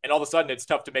games. And all of a sudden it's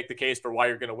tough to make the case for why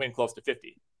you're going to win close to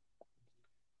 50.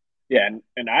 Yeah.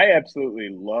 And I absolutely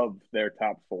love their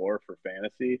top 4 for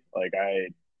fantasy. Like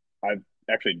I've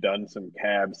actually done some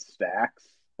Cavs stacks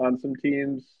on some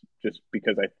teams just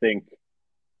because I think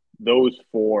those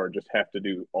 4 just have to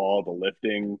do all the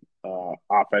lifting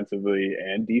offensively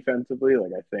and defensively.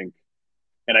 Like I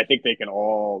think they can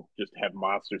all just have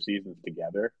monster seasons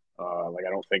together. Like I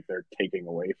don't think they're taking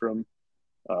away from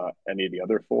any of the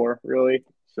other 4 really.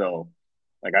 So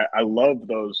like I love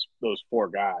those 4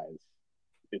 guys.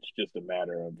 It's just a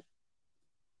matter of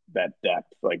that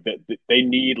depth. Like that they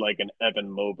need like an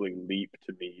Evan Mobley leap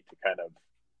to me to kind of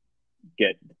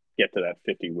get to that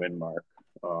 50 win mark.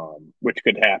 Which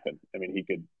could happen. He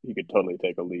could totally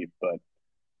take a leap, but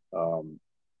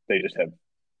they just have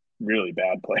really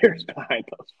bad players behind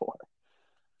those 4.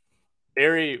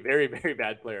 Very, very, very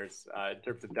bad players in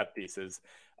terms of depth pieces.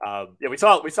 We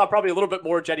saw probably a little bit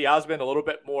more Cedi Osman, a little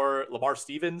bit more Lamar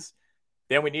Stevens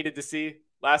than we needed to see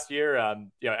last year.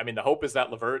 The hope is that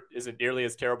LeVert isn't nearly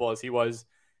as terrible as he was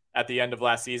at the end of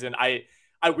last season. I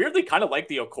weirdly kind of like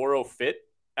the Okoro fit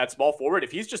at small forward.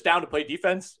 If he's just down to play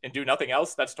defense and do nothing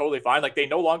else, that's totally fine. Like they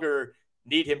no longer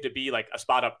need him to be like a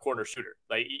spot up corner shooter.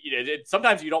 Like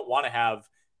sometimes you don't want to have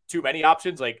too many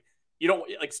options. Like, you don't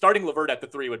like starting LeVert at the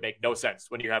 3 would make no sense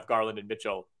when you have Garland and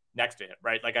Mitchell next to him,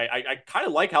 right? Like, I kind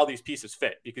of like how these pieces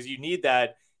fit because you need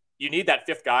that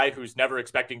fifth guy who's never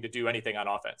expecting to do anything on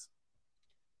offense.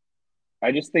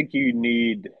 I just think you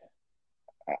need.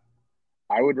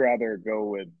 I would rather go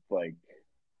with like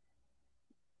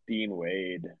Dean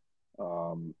Wade.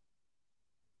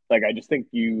 Like, I just think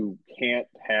you can't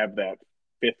have that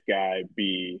fifth guy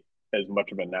be as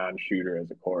much of a non-shooter as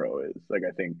Okoro is. Like,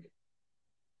 I think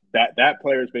that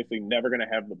player is basically never going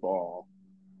to have the ball,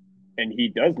 and he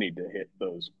does need to hit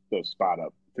those spot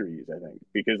up threes. I think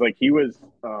because like he was,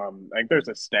 I think there's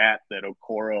a stat that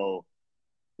Okoro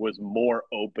was more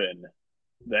open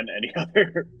than any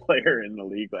other player in the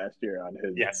league last year on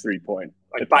his 3-point,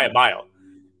 like by a mile.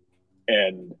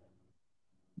 And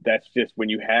that's just when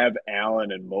you have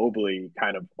Allen and Mobley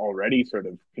kind of already sort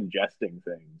of congesting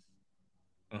things.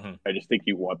 Mm-hmm. I just think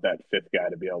you want that fifth guy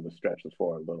to be able to stretch the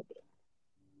floor a little bit.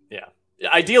 Yeah.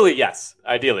 Ideally, yes.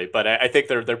 Ideally. But I think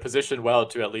they're positioned well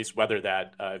to at least weather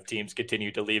that if teams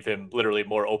continue to leave him literally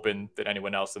more open than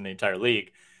anyone else in the entire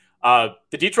league. The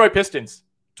Detroit Pistons,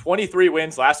 23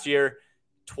 wins last year.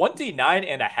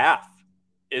 29.5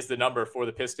 is the number for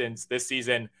the Pistons this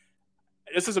season.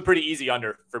 This is a pretty easy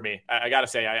under for me. I got to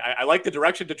say, I like the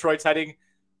direction Detroit's heading.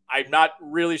 I'm not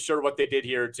really sure what they did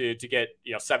here to get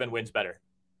 7 wins better.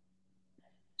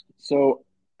 So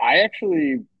I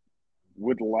actually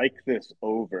would like this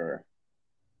over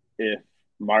if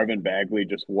Marvin Bagley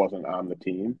just wasn't on the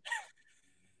team.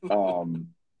 Get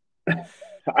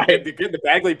the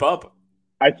Bagley bump.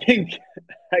 I think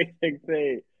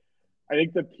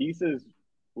the pieces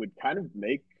would kind of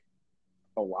make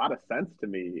a lot of sense to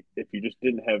me if you just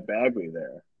didn't have Bagley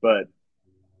there. But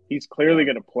he's clearly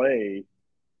going to play,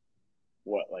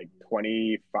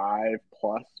 25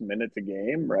 plus minutes a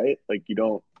game, right? Like you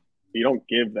don't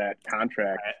give that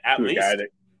contract to a guy that,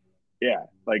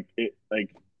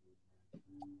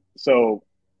 so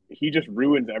he just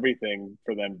ruins everything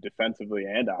for them defensively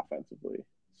and offensively.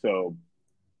 So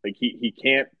like he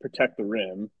can't protect the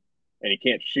rim and he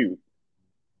can't shoot.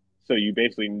 So you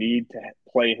basically need to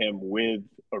play him with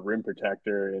a rim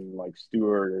protector in like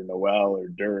Stewart or Noel or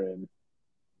Duren.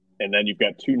 And then you've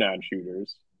got 2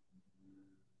 non-shooters.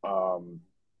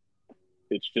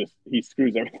 It's just, he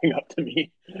screws everything up to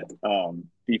me,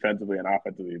 defensively and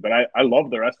offensively. But I love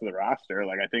the rest of the roster.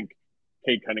 Like, I think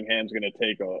Cade Cunningham's going to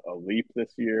take a leap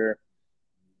this year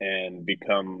and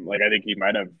become, I think he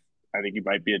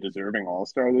might be a deserving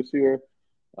all-star this year.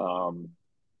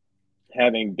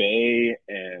 Having Bey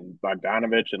and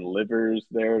Bogdanovich and Livers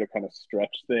there to kind of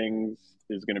stretch things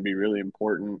is going to be really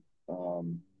important.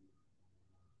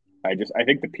 I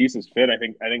think the pieces fit. I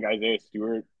think Isaiah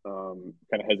Stewart kind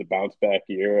of has a bounce back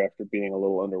year after being a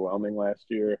little underwhelming last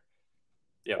year.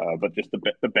 Yeah, but just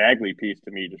the Bagley piece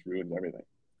to me just ruins everything.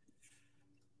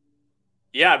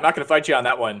 Yeah, I'm not going to fight you on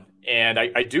that one. And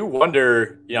I do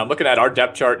wonder, I'm looking at our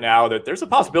depth chart now that there's a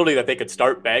possibility that they could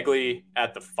start Bagley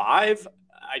at the 5.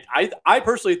 I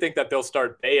personally think that they'll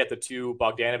start Bey at the 2,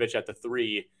 Bogdanovich at the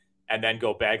 3, and then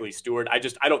go Bagley Stewart. I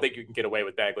don't think you can get away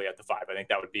with Bagley at the 5. I think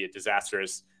that would be a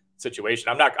disastrous situation.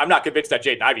 I'm not convinced that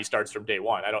Jaden Ivey starts from day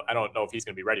one. I don't know if he's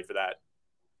going to be ready for that.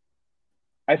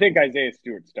 I think Isaiah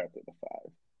Stewart starts at the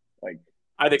 5.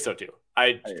 I think so too.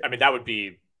 I mean, that would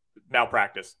be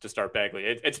malpractice to start Bagley.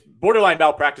 It's borderline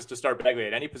malpractice to start Bagley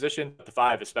at any position, but the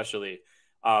 5 especially.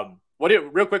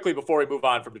 Real quickly before we move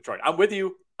on from Detroit, I'm with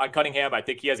you on Cunningham. I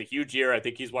think he has a huge year. I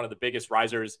think he's one of the biggest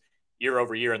risers year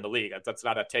over year in the league. That's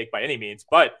not a take by any means,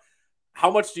 but how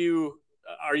much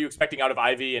are you expecting out of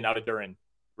Ivey and out of Duren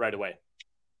right away?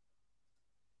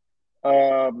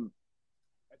 I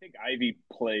think Ivey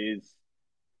plays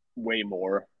way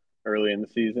more early in the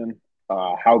season.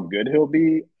 How good he'll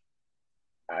be,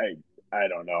 I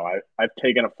don't know. I've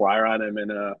taken a flyer on him in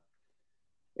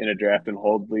a draft and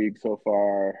hold league so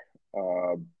far,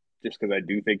 just because I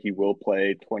do think he will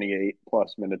play 28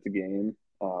 plus minutes a game,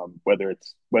 whether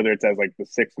it's as like the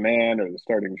 6th man or the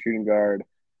starting shooting guard.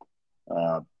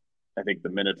 I think the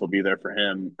minutes will be there for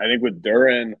him. I think with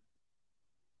Duren,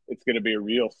 it's going to be a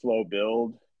real slow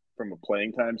build from a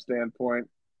playing time standpoint.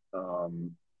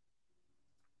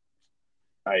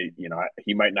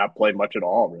 He might not play much at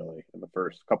all really in the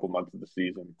first couple months of the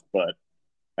season, but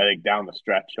I think down the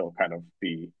stretch he'll kind of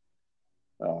be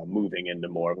moving into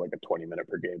more of like a 20-minute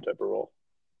per game type of role.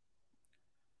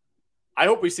 I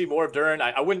hope we see more of Duren.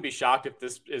 I wouldn't be shocked if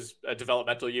this is a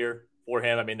developmental year for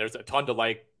him. I mean, there's a ton to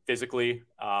like physically,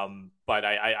 but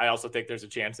I also think there's a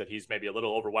chance that he's maybe a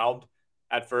little overwhelmed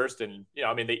at first. And,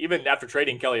 even after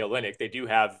trading Kelly Olynyk, they do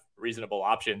have reasonable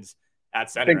options at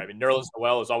center. I mean, Nerlens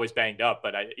Noel is always banged up,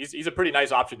 but he's a pretty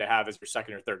nice option to have as your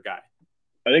second or third guy.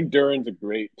 I think Duren's a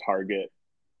great target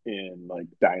in like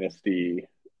dynasty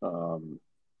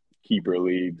keeper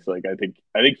leagues. Like I think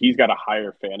he's got a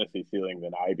higher fantasy ceiling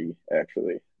than Ivy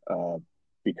actually,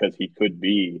 because he could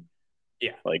be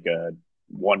like a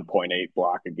 1.8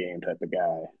 block a game type of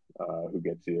guy who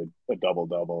gets you a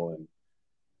double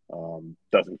and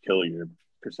doesn't kill your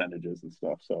percentages and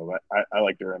stuff. So I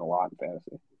like Duren a lot in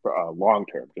fantasy for long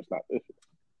term, just not this year.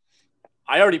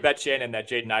 I already bet Shannon that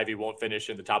Jaden Ivey won't finish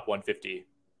in the top 150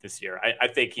 this year. I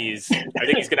think he's going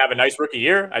to have a nice rookie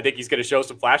year. I think he's going to show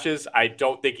some flashes. I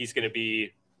don't think he's going to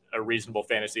be a reasonable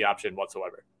fantasy option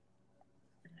whatsoever.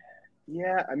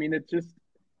 Yeah, I mean, it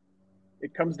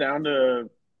comes down to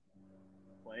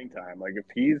playing time. Like if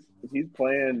he's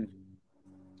playing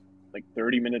like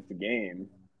 30 minutes a game,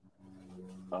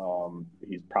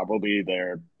 he's probably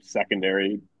their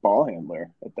secondary ball handler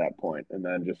at that point. And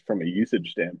then just from a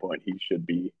usage standpoint, he should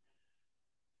be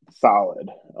solid.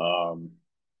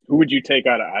 Who would you take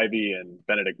out of Ivy and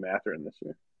Benedict Mathurin this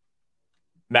year?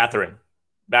 Mathurin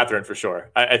for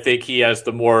sure. I think he has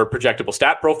the more projectable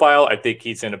stat profile. I think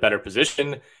he's in a better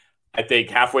position. I think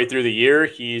halfway through the year,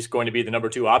 he's going to be the number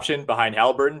 2 option behind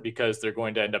Halliburton because they're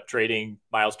going to end up trading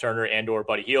Miles Turner and or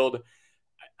Buddy Hield.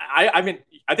 I mean,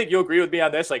 I think you'll agree with me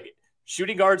on this. Like,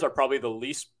 shooting guards are probably the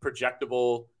least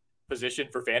projectable position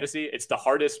for fantasy. It's the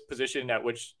hardest position at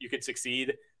which you could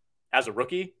succeed as a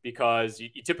rookie because you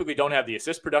typically don't have the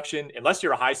assist production. Unless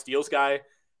you're a high steals guy,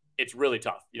 it's really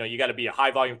tough. You got to be a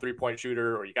high volume 3-point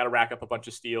shooter or you got to rack up a bunch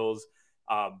of steals.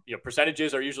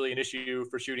 Percentages are usually an issue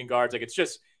for shooting guards. Like, it's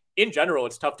just, in general,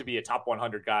 it's tough to be a top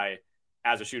 100 guy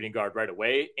as a shooting guard right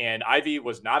away. And Ivy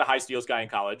was not a high steals guy in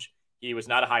college. He was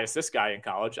not a high assist guy in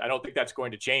college. I don't think that's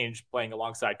going to change playing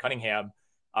alongside Cunningham.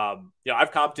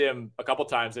 I've comped him a couple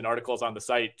times in articles on the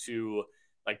site to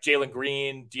like Jalen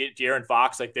Green, De'Aaron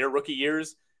Fox, like their rookie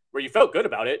years where you felt good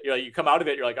about it. You come out of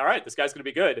it, you're like, all right, this guy's going to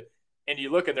be good. And you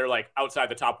look and they're like outside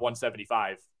the top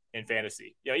 175 in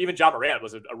fantasy. Even Ja Morant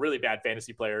was a really bad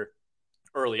fantasy player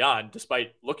early on,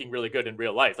 despite looking really good in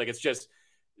real life. Like, it's just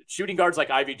shooting guards like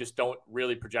Ivy just don't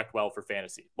really project well for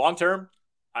fantasy. Long term,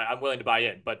 I'm willing to buy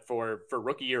in, but for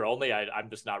rookie year only, I'm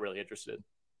just not really interested.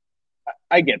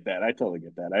 I get that. I totally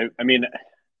get that. I mean,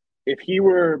 if he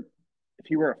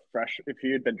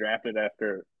had been drafted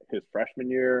after his freshman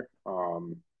year,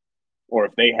 or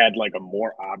if they had like a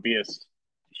more obvious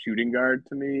shooting guard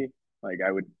to me, like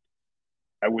I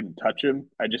wouldn't touch him.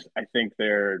 I think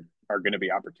there are going to be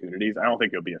opportunities. I don't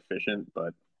think he'll be efficient,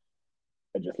 but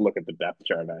I just look at the depth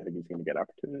chart and I think he's going to get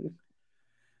opportunities.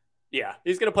 Yeah,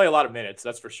 he's going to play a lot of minutes,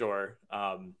 that's for sure.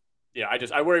 I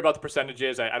worry about the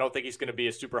percentages. I don't think he's going to be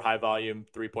a super high volume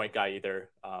 3-point guy either.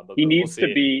 But he needs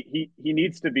to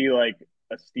be like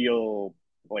a steal,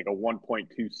 like a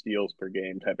 1.2 steals per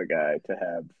game type of guy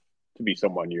to be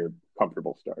someone you're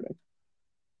comfortable starting.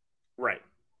 Right.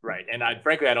 And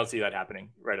frankly, I don't see that happening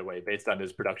right away based on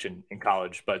his production in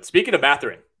college. But speaking of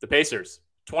Mathurin, the Pacers,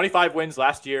 25 wins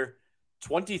last year,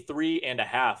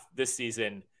 23.5 this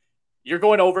season. You're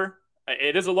going over.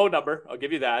 It is a low number. I'll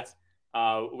give you that.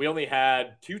 We only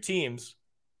had 2 teams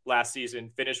last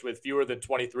season finish with fewer than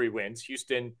 23 wins,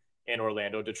 Houston and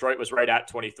Orlando. Detroit was right at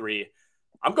 23.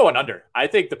 I'm going under. I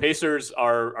think the Pacers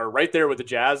are right there with the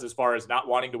Jazz as far as not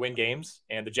wanting to win games.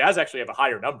 And the Jazz actually have a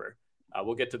higher number.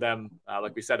 We'll get to them,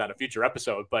 like we said, on a future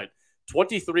episode. But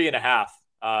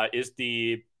 23.5 is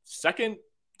the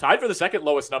tied for the second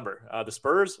lowest number. The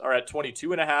Spurs are at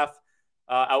 22.5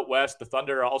 out west. The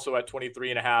Thunder are also at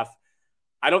 23.5.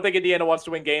 I don't think Indiana wants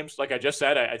to win games. Like I just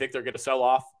said, I think they're going to sell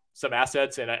off some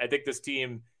assets. And I think this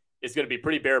team is going to be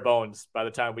pretty bare bones by the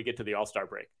time we get to the All-Star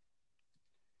break.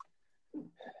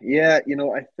 Yeah,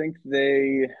 I think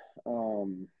they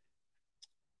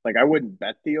I wouldn't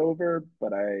bet the over,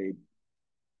 but I'm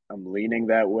leaning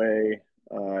that way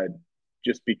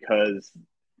just because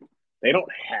they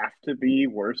don't have to be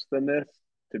worse than this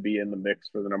to be in the mix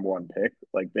for the number 1 pick.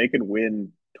 Like, they could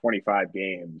win 25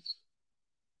 games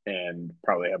and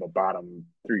probably have a bottom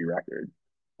 3 record.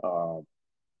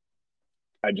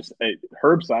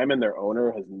 Herb Simon, their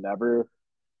owner, has never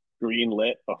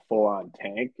greenlit a full-on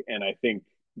tank, and I think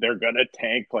they're gonna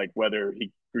tank, like whether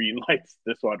he greenlights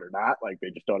this one or not. Like,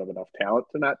 they just don't have enough talent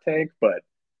to not tank. But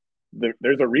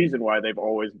there's a reason why they've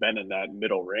always been in that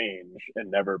middle range and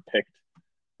never picked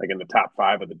like in the top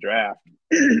 5 of the draft.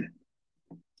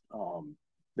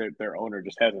 Their owner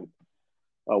just hasn't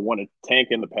won a tank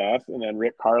in the past. And then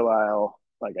Rick Carlisle,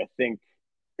 like, I think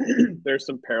there's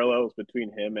some parallels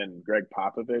between him and Greg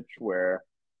Popovich where,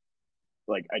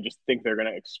 like, I just think they're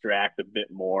going to extract a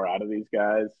bit more out of these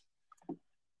guys.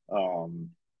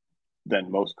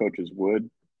 than most coaches would.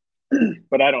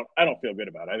 But I don't feel good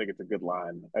about it. I think it's a good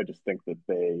line. I just think that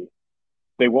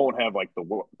they won't have like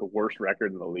the worst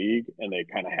record in the league, and they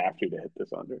kind of have to hit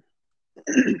this under.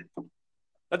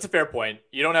 That's a fair point.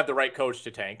 You don't have the right coach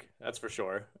to tank. That's for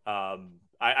sure.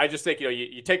 I just think,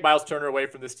 you take Miles Turner away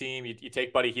from this team, you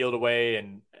take Buddy Hield away,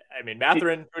 and I mean,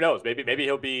 Mathurin, who knows? Maybe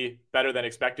he'll be better than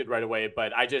expected right away.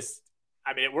 But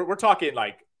we're talking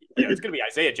like, it's going to be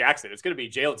Isaiah Jackson. It's going to be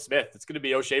Jalen Smith. It's going to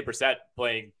be O'Shea Brissett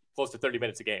playing close to 30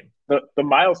 minutes a game. The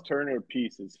Miles Turner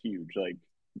piece is huge. Like,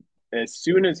 as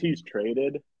soon as he's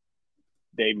traded,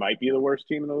 they might be the worst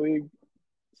team in the league.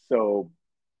 So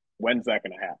when's that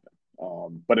going to happen?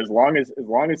 But as long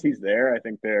as he's there, I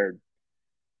think they're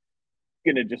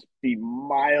going to just be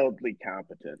mildly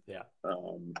competent. Yeah.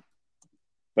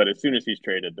 But as soon as he's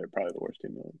traded, they're probably the worst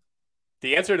team in the league.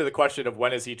 The answer to the question of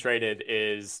when is he traded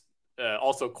is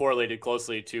also correlated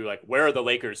closely to, like, where are the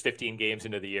Lakers 15 games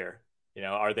into the year?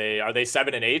 Are they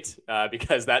 7-8?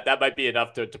 Because that might be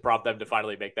enough to prompt them to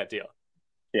finally make that deal.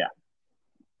 Yeah.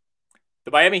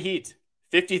 The Miami Heat,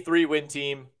 53-win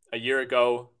team a year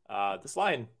ago. This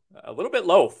line a little bit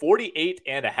low,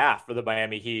 48.5 for the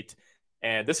Miami Heat.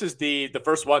 And this is the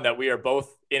first one that we are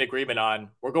both in agreement on.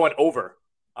 We're going over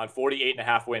on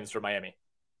 48.5 wins for Miami.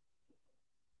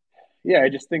 Yeah, I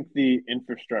just think the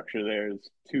infrastructure there is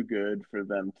too good for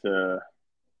them to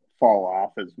fall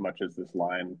off as much as this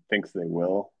line thinks they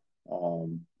will.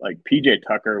 Like, PJ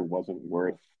Tucker wasn't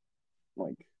worth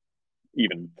like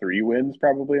even 3 wins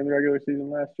probably in the regular season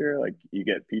last year. Like, you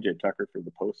get PJ Tucker for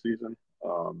the postseason.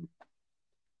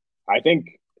 I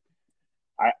think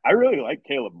I really like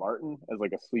Caleb Martin as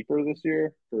like a sleeper this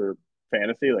year for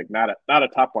fantasy. Like, not a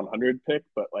top 100 pick,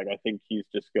 but like, I think he's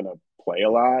just gonna play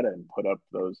a lot and put up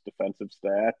those defensive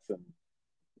stats.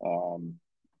 And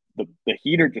the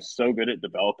Heat are just so good at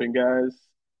developing guys.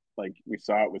 Like, we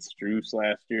saw it with Strus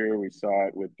last year. We saw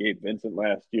it with Gabe Vincent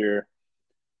last year.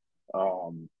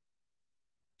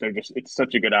 It's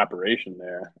such a good operation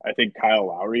there. I think Kyle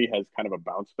Lowry has kind of a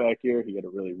bounce back year. He had a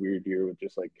really weird year with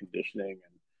just like conditioning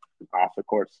and off the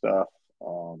court stuff.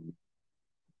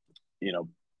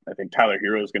 I think Tyler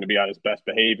Hero is going to be on his best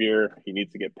behavior. He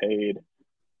needs to get paid.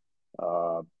 He's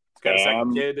got a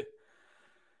second kid.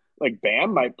 Like,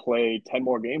 Bam might play 10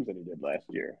 more games than he did last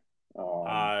year.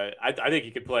 I think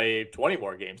he could play 20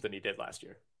 more games than he did last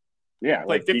year. Yeah. He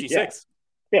played 56.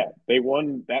 Yeah, they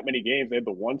won that many games. They had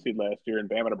the 1 seed last year, and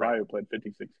Bam Adebayo played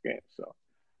 56 games. So,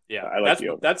 yeah, I like the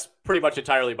over. That's pretty much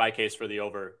entirely my case for the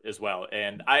over as well.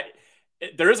 And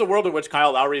there is a world in which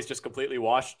Kyle Lowry is just completely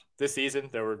washed this season.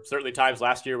 There were certainly times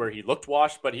last year where he looked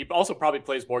washed, but he also probably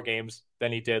plays more games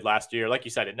than he did last year. Like you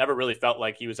said, it never really felt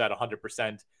like he was at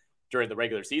 100% during the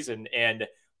regular season. And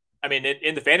I mean,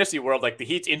 in the fantasy world, like, the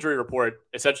Heat's injury report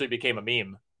essentially became a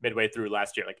meme midway through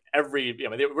last year. Like,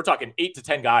 we're talking 8 to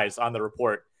 10 guys on the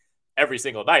report every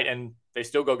single night, and they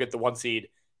still go get the 1 seed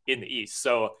in the East.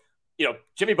 So,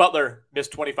 Jimmy Butler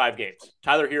missed 25 games.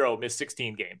 Tyler Hero missed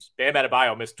 16 games. Bam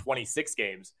Adebayo missed 26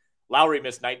 games. Lowry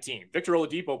missed 19. Victor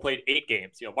Oladipo played 8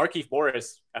 games. Markieff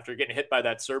Morris, after getting hit by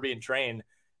that Serbian train,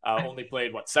 only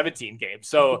played 17 games.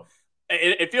 So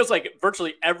it feels like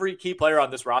virtually every key player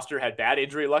on this roster had bad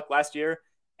injury luck last year.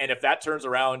 And if that turns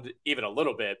around even a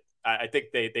little bit, I think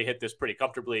they hit this pretty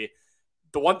comfortably.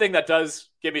 The one thing that does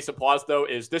give me some pause, though,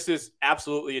 is this is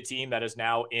absolutely a team that is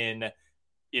now in,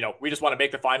 we just want to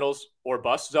make the finals or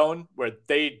bust zone, where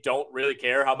they don't really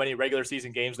care how many regular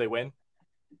season games they win.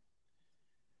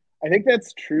 I think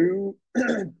that's true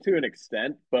to an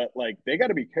extent, but like, they got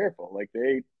to be careful. Like,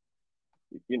 they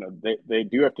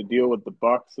do have to deal with the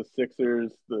Bucks, the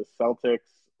Sixers, the Celtics.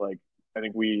 Like, I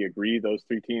think we agree those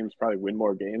 3 teams probably win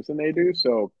more games than they do.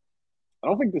 So I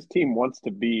don't think this team wants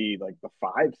to be like the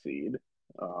 5 seed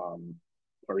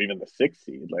or even the 6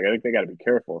 seed. Like, I think they got to be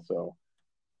careful. So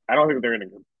I don't think they're going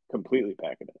to completely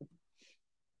pack it in.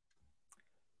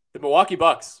 The Milwaukee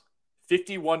Bucks,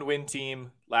 51-win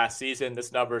team last season.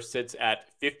 This number sits at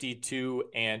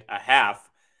 52.5.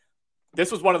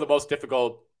 This was one of the most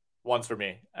difficult ones for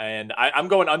me. And I'm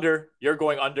going under. You're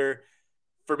going under.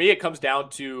 For me, it comes down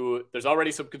to, there's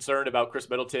already some concern about Chris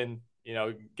Middleton,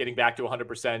 getting back to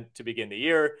 100% to begin the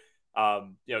year.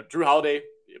 Drew Holiday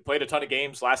played a ton of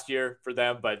games last year for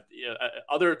them, but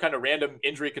other kind of random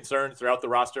injury concerns throughout the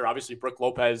roster. Obviously, Brook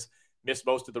Lopez missed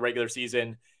most of the regular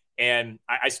season. And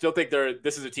I still think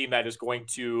this is a team that is going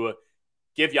to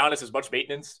give Giannis as much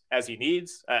maintenance as he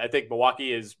needs. I think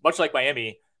Milwaukee is, much like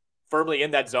Miami, firmly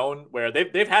in that zone where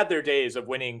they've had their days of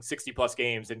winning 60-plus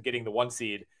games and getting the 1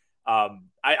 seed.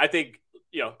 I think,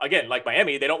 again, like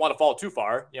Miami, they don't want to fall too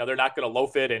far. They're not going to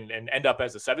loaf it and end up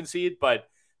as a 7 seed, but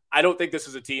I don't think this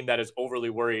is a team that is overly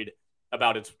worried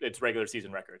about its regular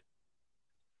season record.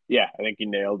 Yeah, I think you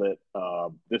nailed it.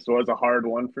 This was a hard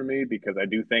one for me because I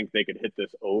do think they could hit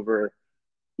this over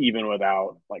even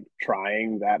without like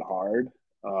trying that hard.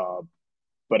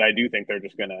 But I do think they're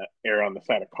just going to err on the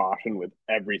side of caution with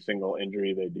every single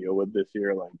injury they deal with this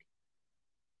year. Like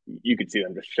you could see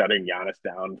them just shutting Giannis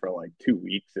down for like 2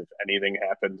 weeks if anything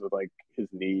happens with like his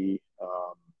knee.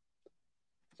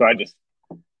 So I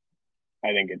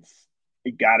think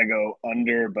it got to go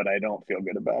under, but I don't feel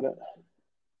good about it.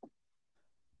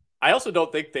 I also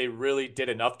don't think they really did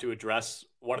enough to address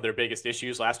one of their biggest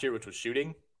issues last year, which was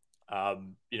shooting.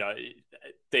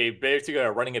 They basically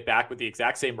are running it back with the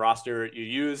exact same roster. You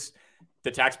use the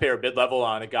taxpayer bid level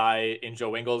on a guy in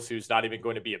Joe Ingles who's not even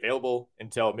going to be available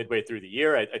until midway through the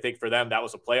year. I think for them, that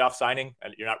was a playoff signing,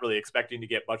 and you're not really expecting to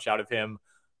get much out of him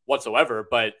whatsoever.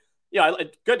 But yeah,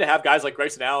 it's good to have guys like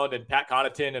Grayson Allen and Pat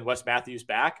Connaughton and Wes Matthews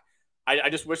back.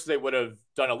 I just wish they would have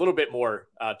done a little bit more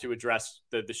to address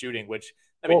the shooting, which,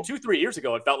 2-3 years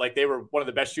ago, it felt like they were one of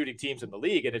the best shooting teams in the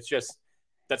league, and it's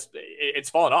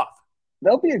fallen off.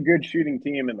 They'll be a good shooting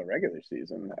team in the regular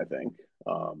season, I think.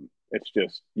 It's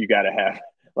just you got to have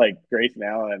like Grayson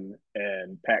Allen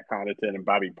and Pat Connaughton and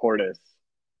Bobby Portis.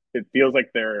 It feels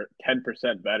like they're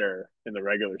 10% better in the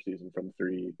regular season from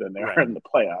three than they are in the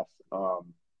playoffs.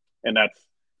 And that's,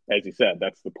 as you said,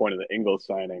 that's the point of the Ingles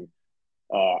signing.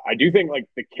 I do think like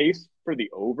the case for the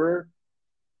over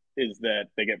is that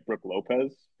they get Brook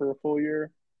Lopez for a full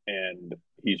year, and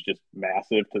he's just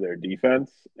massive to their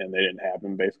defense, and they didn't have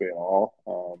him basically at all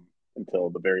until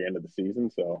the very end of the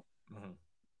season. So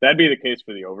that'd be the case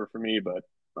for the over for me. But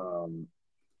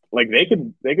like they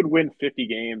could win 50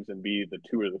 games and be the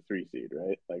 2 or the 3 seed,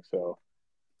 right? Like so.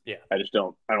 Yeah, I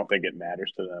don't think it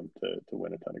matters to them to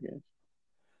win a ton of games.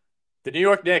 The New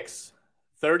York Knicks,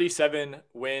 37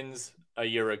 wins a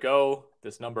year ago.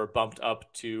 This number bumped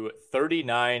up to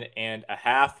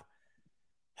 39.5.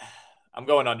 I'm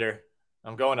going under.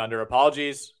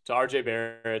 Apologies to RJ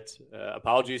Barrett.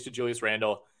 Apologies to Julius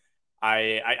Randle.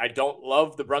 I don't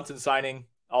love the Brunson signing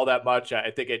all that much.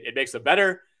 I think it makes them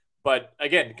better. But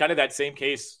again, kind of that same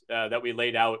case that we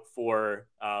laid out for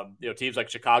teams like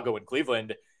Chicago and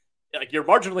Cleveland. Like you're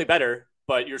marginally better,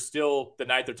 but you're still the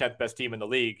 9th or 10th best team in the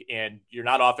league, and you're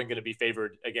not often going to be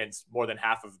favored against more than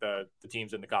half of the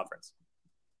teams in the conference.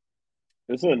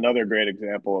 This is another great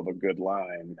example of a good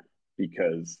line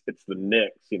because it's the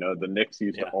Knicks. The Knicks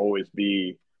used to always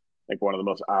be like one of the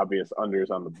most obvious unders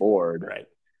on the board. Right.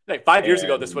 Like 5 years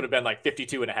ago, this would have been like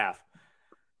 52.5.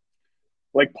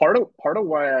 Like part of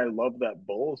why I love that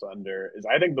Bulls under is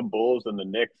I think the Bulls and the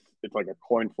Knicks, it's like a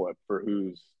coin flip for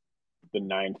who's the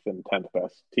 9th and 10th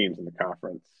best teams in the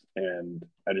conference. And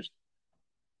I think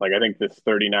this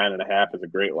 39.5 is a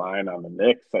great line on the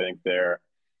Knicks. I think their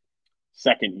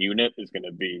second unit is going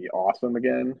to be awesome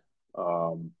again.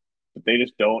 But they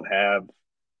just don't have,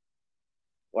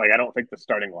 I don't think the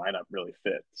starting lineup really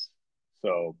fits.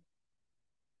 So,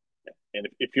 and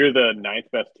if you're the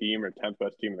 9th best team or 10th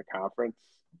best team in the conference,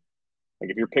 like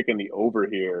if you're picking the over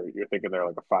here, you're thinking they're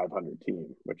like a 500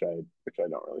 team, which I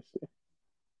don't really see.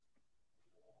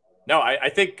 No, I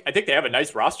think they have a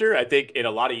nice roster. I think in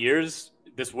a lot of years,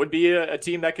 this would be a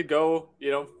team that could go,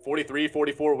 43,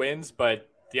 44 wins, but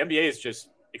the NBA is just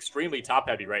extremely top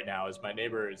heavy right now as my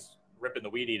neighbor is ripping the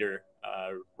weed eater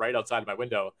right outside my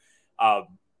window.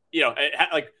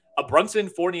 Like a Brunson,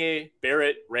 Fournier,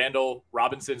 Barrett, Randall,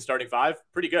 Robinson starting 5,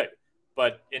 pretty good.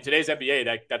 But in today's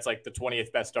NBA, that's like the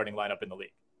 20th best starting lineup in the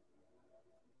league.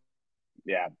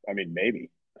 Yeah, I mean, maybe.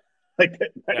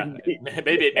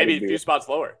 Maybe a few spots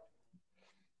lower.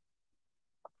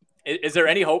 Is there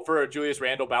any hope for a Julius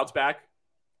Randle bounce back?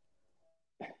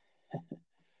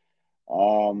 I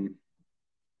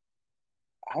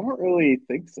don't really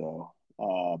think so.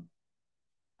 I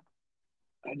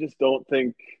just don't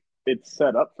think it's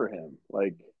set up for him.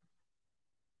 Like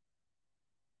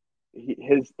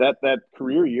that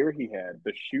career year he had,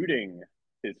 the shooting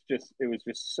it was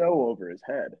just so over his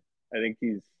head. I think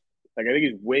he's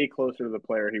way closer to the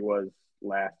player he was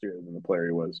last year than the player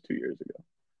he was 2 years ago.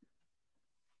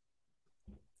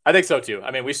 I think so too.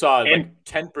 I mean, we saw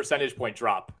 10 percentage point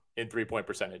drop in 3-point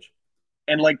percentage.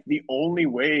 And the only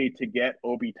way to get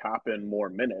Obi Toppin more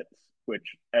minutes,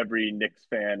 which every Knicks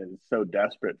fan is so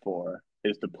desperate for,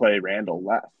 is to play Randall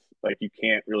less. Like you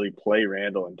can't really play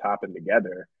Randall and Toppin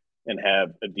together and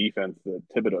have a defense that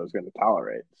Thibodeau is going to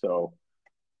tolerate. So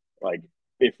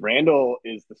if Randall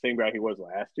is the same guy he was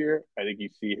last year, I think you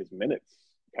see his minutes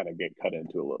kind of get cut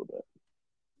into a little bit.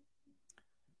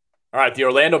 All right, the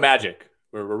Orlando Magic,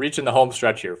 We're reaching the home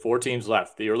stretch here. 4 teams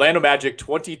left. The Orlando Magic,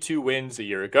 22 wins a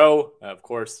year ago. Of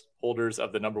course, holders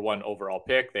of the number 1 overall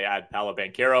pick. They add Paolo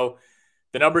Banchero.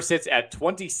 The number sits at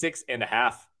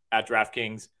 26.5 at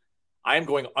DraftKings. I am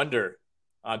going under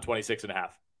on 26.5.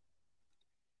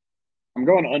 I'm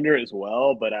going under as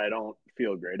well, but I don't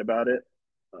feel great about it.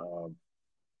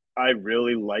 I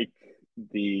really like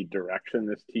the direction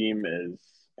this team is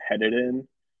headed in,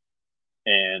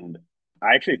 and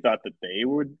I actually thought that they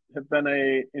would have been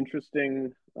a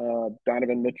interesting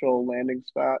Donovan Mitchell landing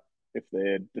spot if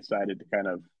they had decided to kind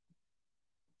of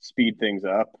speed things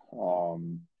up.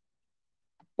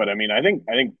 But I mean, I think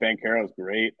Banchero is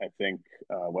great. I think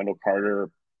Wendell Carter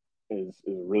is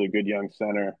a really good young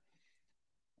center.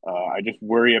 I just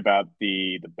worry about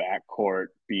the backcourt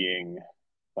being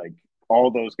like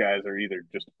all those guys are either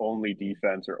just only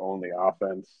defense or only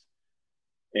offense,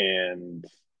 and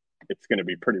it's going to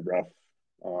be pretty rough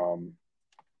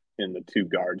in the 2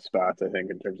 guard spots, I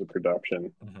think, in terms of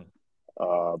production.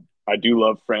 I do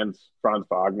love Franz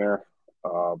Wagner.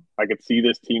 I could see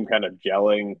this team kind of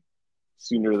gelling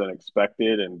sooner than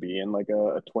expected and being like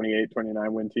a 28,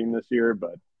 29 win team this year,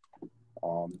 but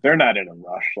they're not in a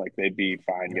rush. Like, they'd be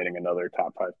fine getting another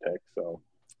top 5 pick. So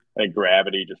I think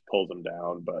gravity just pulls them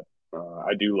down, but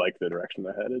I do like the direction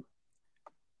they're headed.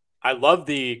 I love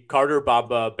the Carter,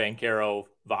 Bamba, Banchero,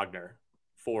 Wagner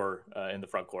in the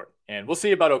front court. And we'll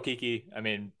see about Okeke. I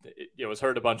mean, it was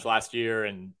hurt a bunch last year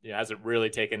and hasn't really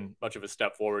taken much of a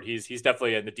step forward. He's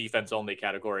definitely in the defense only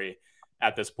category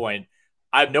at this point.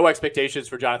 I have no expectations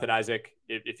for Jonathan Isaac.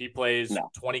 If he plays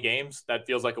 20 games, that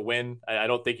feels like a win. I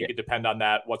don't think you could depend on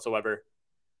that whatsoever.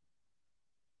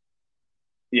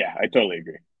 Yeah, I totally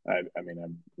agree. I mean,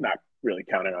 I'm not really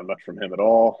counting on much from him at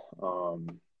all.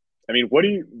 I mean,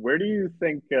 where do you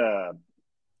think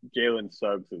Jalen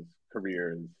Suggs'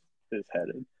 career is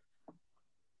headed?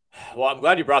 Well, I'm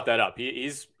glad you brought that up.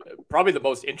 He's probably the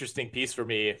most interesting piece for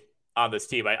me on this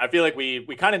team. I feel like we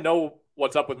kind of know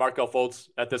what's up with Markelle Fultz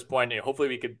at this point. And hopefully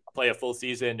we could play a full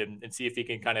season and see if he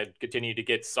can kind of continue to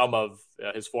get some of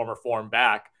his former form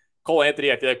back. Cole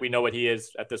Anthony, I feel like we know what he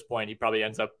is at this point. He probably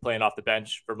ends up playing off the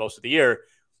bench for most of the year.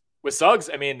 With Suggs,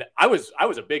 I mean, I was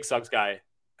a big Suggs guy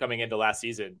coming into last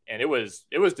season, and it was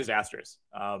disastrous.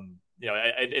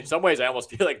 In some ways, I almost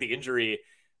feel like the injury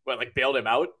bailed him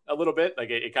out a little bit. Like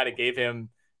it kind of gave him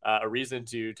a reason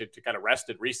to kind of rest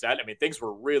and reset. I mean, things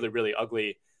were really, really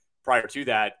ugly prior to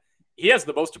that. He has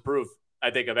the most to prove, I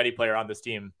think, of any player on this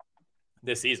team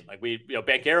this season. Like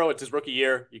Banchero, it's his rookie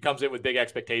year. He comes in with big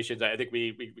expectations. I think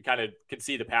we kind of can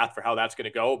see the path for how that's going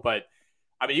to go. But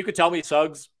I mean, you could tell me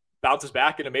Suggs bounces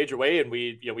back in a major way, and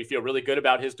we feel really good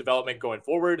about his development going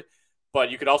forward.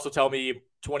 But you could also tell me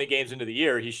 20 games into the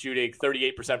year, he's shooting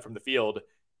 38% from the field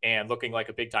and looking like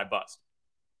a big time bust.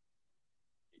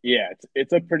 Yeah,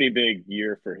 it's a pretty big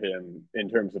year for him in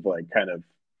terms of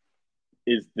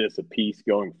is this a piece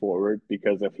going forward?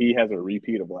 Because if he has a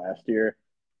repeat of last year,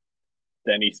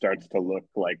 then he starts to look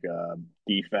like a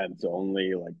defense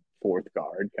only, like 4th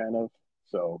guard kind of.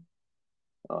 So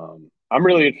I'm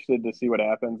really interested to see what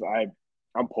happens.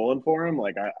 I'm pulling for him.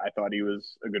 Like I thought he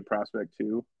was a good prospect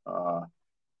too.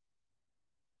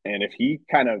 And if he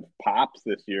kind of pops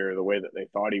this year the way that they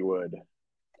thought he would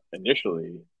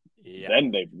initially,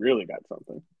 then they've really got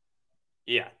something.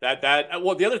 Yeah,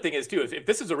 well, the other thing is too, if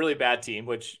this is a really bad team,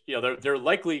 which they're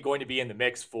likely going to be in the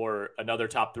mix for another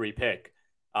top 3 pick.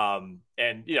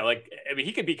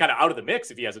 He could be kind of out of the mix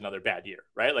if he has another bad year,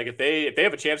 right? Like if they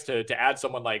have a chance to add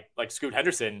someone like Scoot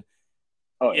Henderson,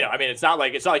 I mean, it's not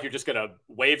like you're just going to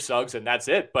waive Suggs and that's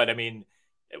it. But I mean,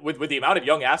 with the amount of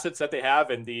young assets that they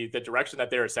have and the direction that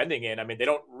they're ascending in, I mean, they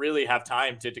don't really have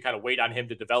time to kind of wait on him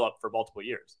to develop for multiple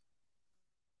years.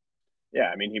 Yeah,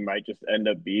 I mean, he might just end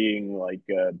up being like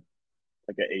an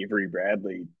Avery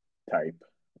Bradley type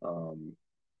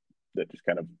that just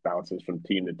kind of bounces from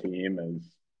team to team as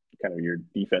kind of your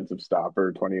defensive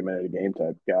stopper, 20-minute a game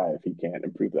type guy if he can't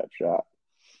improve that shot.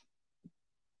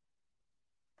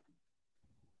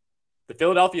 The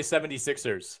Philadelphia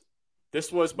 76ers. This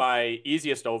was my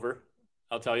easiest over.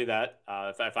 I'll tell you that.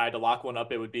 If I had to lock one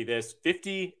up, it would be this.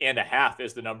 50.5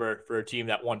 is the number for a team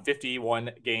that won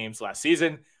 51 games last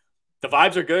season. The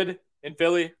vibes are good in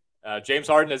Philly. James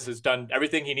Harden has done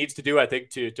everything he needs to do, I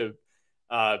think, to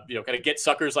kind of get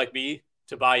suckers like me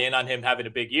to buy in on him having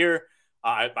a big year.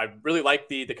 I really like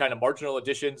the kind of marginal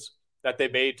additions that they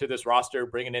made to this roster,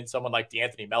 bringing in someone like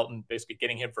DeAnthony Melton, basically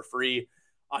getting him for free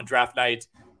on draft night.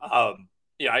 I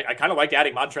kind of liked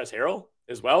adding Montrezl Harrell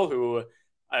as well, who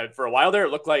for a while there,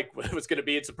 it looked like it was going to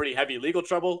be in some pretty heavy legal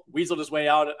trouble. Weaseled his way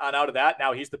out of that.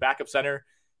 Now he's the backup center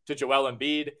to Joel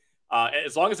Embiid.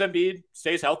 As long as Embiid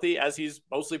stays healthy, as he's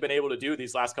mostly been able to do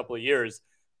these last couple of years,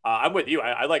 I'm with you.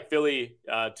 I like Philly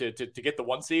to get the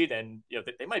 1 seed, and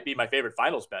they might be my favorite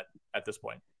finals bet at this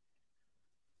point.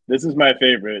 This is my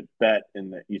favorite bet in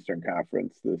the Eastern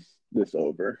Conference. This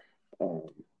over.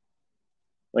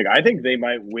 I think they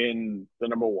might win the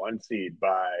number 1 seed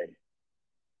by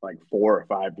 4 or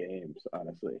 5 games.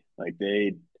 Honestly,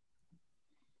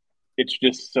 it's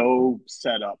just so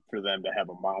set up for them to have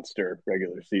a monster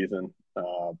regular season.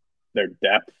 Their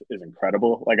depth is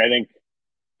incredible. I think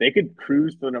they could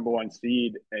cruise to the number 1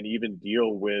 seed and even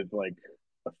deal with a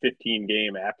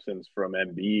 15-game absence from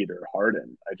Embiid or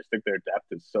Harden. I just think their depth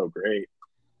is so great.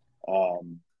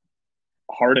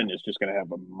 Harden is just going to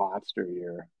have a monster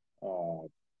year.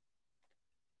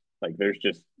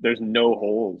 There's no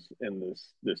holes in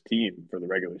this team for the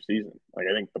regular season.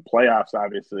 I think the playoffs,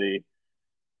 obviously,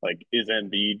 is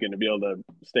Embiid going to be able to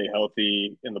stay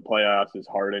healthy in the playoffs? Is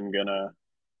Harden going to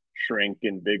shrink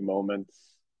in big moments?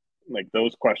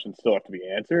 Those questions still have to be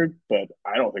answered, but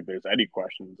I don't think there's any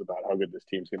questions about how good this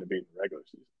team's going to be in the regular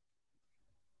season.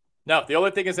 No, the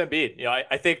only thing is Embiid.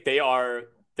 I think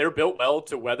they're built well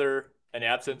to weather an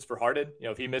absence for Harden.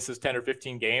 If he misses 10 or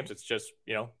 15 games, it's just,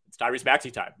 it's Tyrese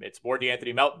Maxey time. It's more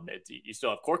DeAnthony Melton. You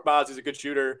still have Korkmaz, he's a good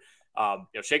shooter.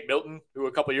 Shake Milton, who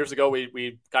a couple of years ago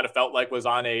we kind of felt like was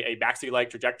on a Maxey-like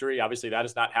trajectory. Obviously, that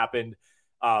has not happened.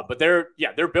 But they're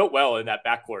built well in that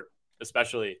backcourt,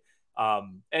 especially.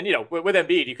 And with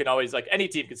Embiid, you can always any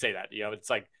team can say that.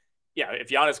 It's if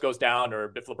Giannis goes down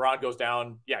or if LeBron goes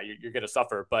down, you're going to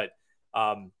suffer. But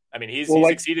he's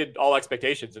exceeded all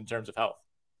expectations in terms of health.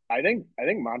 I think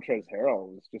Montrezl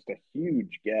Harrell was just a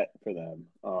huge get for them.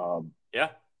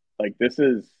 This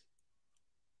is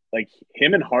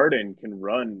him and Harden can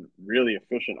run really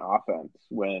efficient offense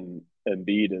when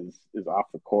Embiid is off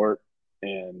the court,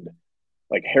 and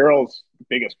Harrell's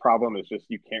biggest problem is just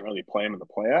you can't really play him in the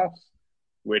playoffs.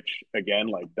 Which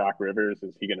again, Doc Rivers,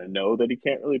 is he going to know that he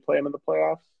can't really play him in the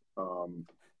playoffs?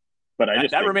 But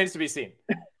that remains to be seen.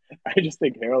 I just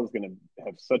think Harrell's going to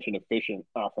have such an efficient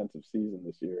offensive season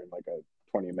this year in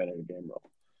a 20-minute game role.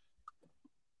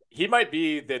 He might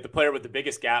be the player with the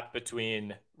biggest gap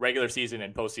between regular season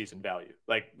and postseason value.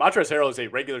 Montrezl Harrell is a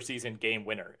regular season game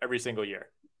winner every single year.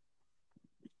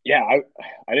 Yeah,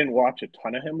 I didn't watch a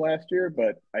ton of him last year,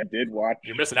 but I did watch.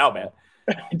 You're missing out, man.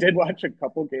 I did watch a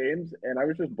couple games, and I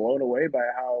was just blown away by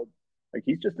how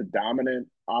he's just a dominant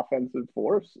offensive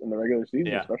force in the regular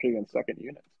season, especially against second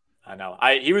units. I know.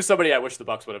 He was somebody I wish the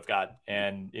Bucks would have got,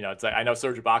 and it's I know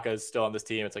Serge Ibaka is still on this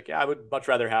team. It's I would much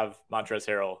rather have Montrezl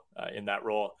Harrell in that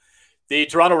role. The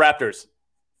Toronto Raptors,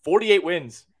 48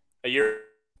 wins a year,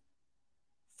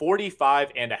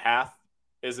 45.5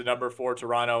 is the number for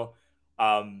Toronto.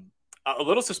 A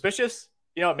little suspicious,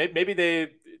 maybe they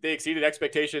exceeded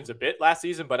expectations a bit last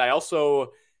season, but I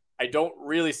don't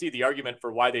really see the argument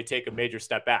for why they take a major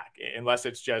step back, unless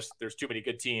it's just there's too many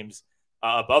good teams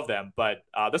above them. But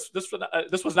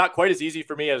this was not quite as easy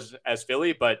for me as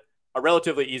Philly, but a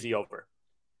relatively easy over.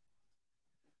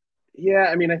 Yeah,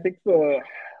 I think the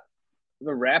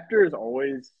Raptors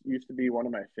always used to be one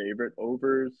of my favorite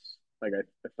overs. I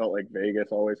felt like Vegas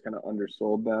always kind of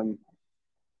undersold them,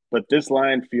 but this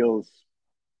line feels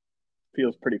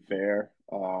pretty fair.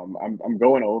 I'm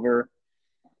going over,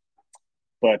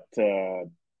 but they're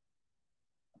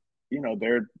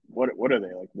what are they,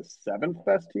 the 7th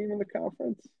best team in the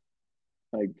conference?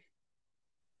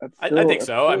 I think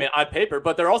so. On paper,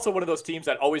 but they're also one of those teams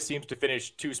that always seems to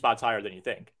finish 2 spots higher than you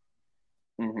think.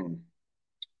 Mm-hmm.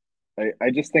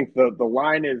 I just think the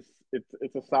line is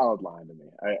it's a solid line to me.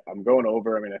 I'm going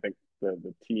over. I think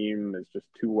the team is just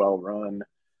too well run,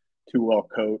 too well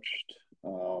coached.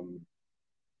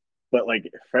 But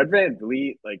Fred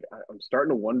VanVleet, I'm starting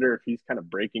to wonder if he's kind of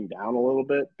breaking down a little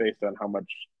bit based on how much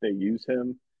they use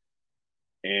him.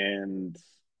 And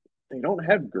they don't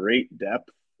have great depth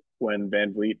when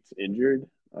VanVleet's injured.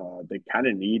 They kind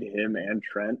of need him and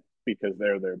Trent because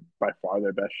they're by far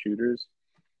their best shooters.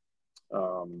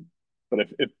 But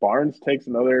if Barnes takes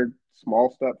another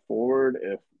small step forward,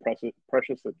 if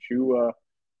Precious Achiuwa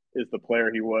is the player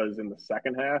he was in the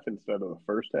second half instead of the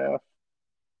first half,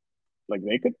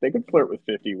 they could flirt with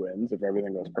 50 wins if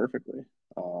everything goes perfectly.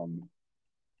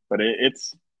 But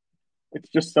it's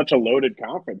just such a loaded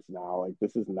conference now.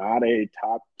 This is not a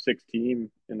top 6 team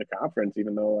in the conference,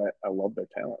 even though I love their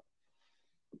talent.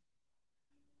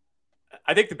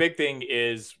 I think the big thing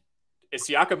is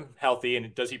Siakam healthy,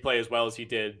 and does he play as well as he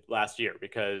did last year?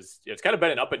 Because it's kind of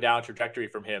been an up and down trajectory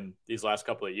from him these last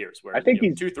couple of years. Where I think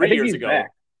he's 2-3 years ago,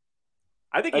 back.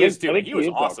 I think he is too. He was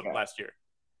awesome last year.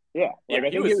 Yeah,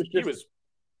 he was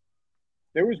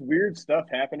there was weird stuff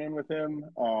happening with him,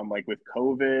 like with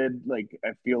COVID. Like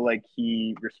I feel like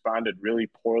he responded really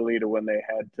poorly to when they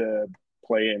had to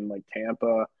play in like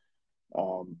Tampa.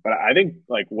 But I think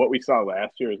like what we saw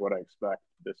last year is what I expect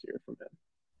this year from him.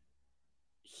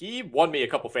 He won me a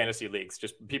couple fantasy leagues,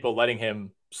 just people letting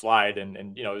him slide.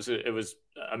 And it was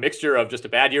a mixture of just a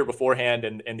bad year beforehand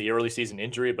and the early season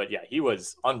injury. But yeah, he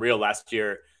was unreal last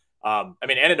year. I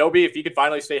mean, Anunoby, if he could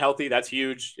finally stay healthy, that's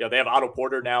huge. They have Otto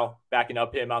Porter now backing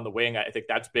up him on the wing. I think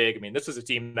that's big. I mean, this is a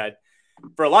team that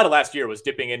for a lot of last year was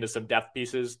dipping into some depth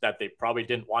pieces that they probably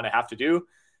didn't want to have to do.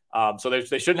 So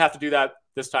they shouldn't have to do that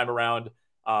this time around.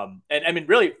 And I mean,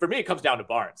 really, for me, it comes down to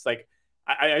Barnes. Like,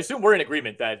 I assume we're in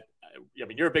agreement that, I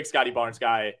mean, you're a big Scotty Barnes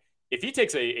guy. If he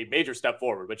takes a major step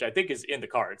forward, which I think is in the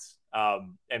cards,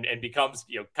 and becomes,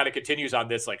 kind of continues on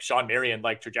this like Sean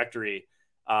Marion-like trajectory,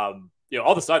 all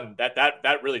of a sudden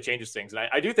that really changes things. And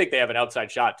I do think they have an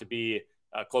outside shot to be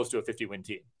close to a 50-win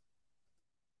team.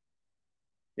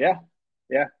 Yeah.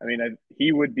 Yeah. I mean,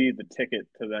 he would be the ticket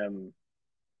to them.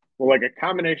 Well, like a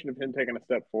combination of him taking a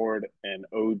step forward and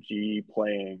OG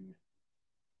playing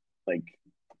like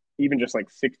even just like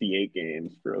 68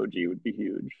 games for OG would be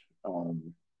huge.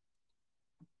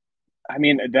 I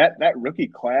mean, that rookie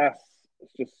class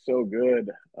is just so good.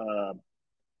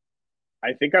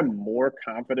 I think I'm more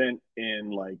confident in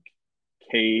like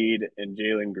Cade and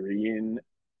Jalen Green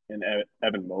and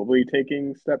Evan Mobley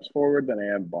taking steps forward than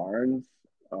I am Barnes.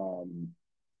 But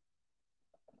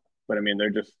I mean,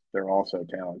 they're all so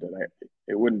talented.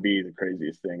 It wouldn't be the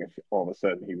craziest thing if all of a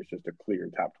sudden he was just a clear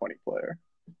top 20 player.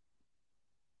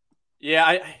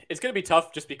 Yeah, it's going to be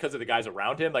tough just because of the guys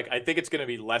around him. Like, I think it's going to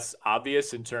be less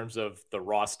obvious in terms of the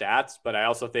raw stats, but I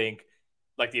also think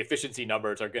like the efficiency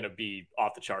numbers are going to be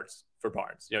off the charts for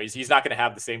Barnes. He's not going to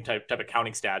have the same type of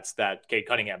counting stats that Cade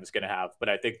Cunningham is going to have, but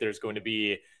I think there's going to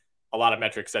be a lot of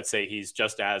metrics that say he's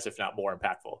just as, if not more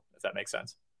impactful, if that makes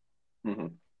sense. Mm-hmm.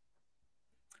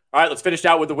 All right, let's finish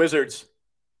out with the Wizards.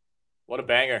 What a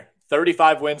banger.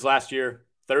 35 wins last year,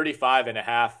 35 and a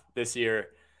half this year.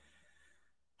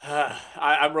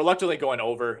 I'm reluctantly going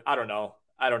over. I don't know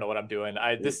what I'm doing.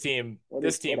 This team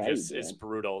just is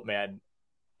brutal, man.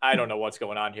 I don't know what's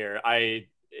going on here.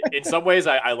 In some ways,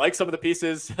 I like some of the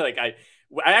pieces. Like I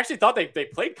actually thought they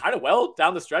played kind of well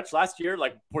down the stretch last year.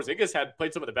 Like Porzingis had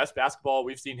played some of the best basketball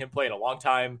we've seen him play in a long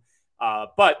time.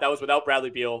 But that was without Bradley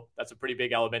Beal. That's a pretty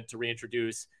big element to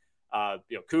reintroduce.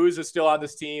 Kuz is still on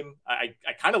this team. I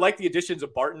kind of like the additions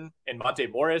of Barton and Monte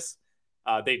Morris.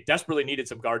 They desperately needed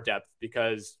some guard depth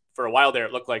because for a while there,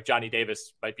 it looked like Johnny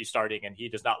Davis might be starting, and he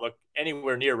does not look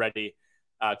anywhere near ready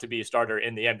to be a starter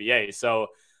in the NBA. So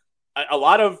a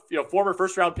lot of former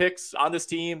first round picks on this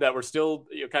team that were still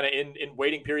kind of in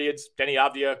waiting periods. Denny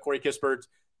Avdia, Corey Kispert,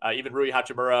 even Rui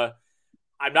Hachimura.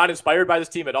 I'm not inspired by this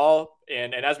team at all.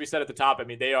 And as we said at the top, I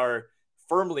mean, they are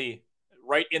firmly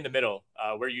right in the middle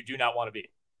where you do not want to be.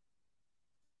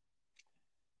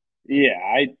 Yeah,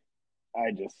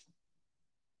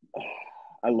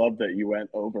 I love that you went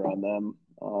over on them.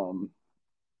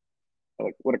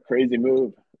 Like what a crazy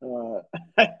move.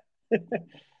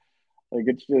 Like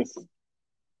it's just,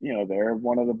 they're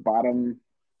one of the bottom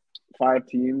 5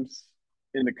 teams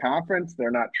in the conference.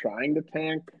 They're not trying to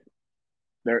tank.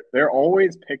 They're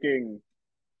always picking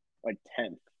like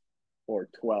 10th or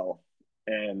 12th,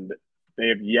 and they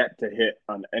have yet to hit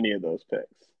on any of those picks.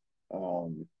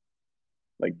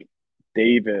 Like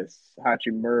Davis,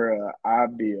 Hachimura,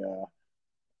 Abia,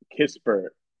 Kispert,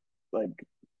 like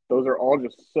those are all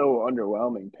just so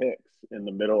underwhelming picks in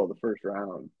the middle of the first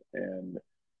round. And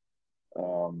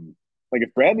like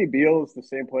if Bradley Beal is the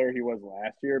same player he was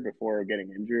last year before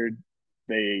getting injured,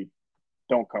 they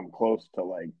don't come close to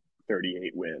like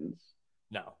 38 wins.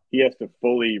 No. He has to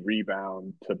fully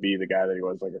rebound to be the guy that he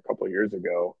was like a couple of years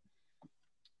ago.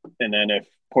 And then if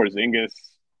Porzingis,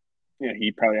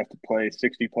 he'd probably have to play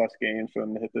 60 plus games for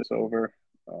them to hit this over.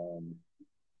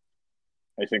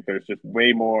 I think there's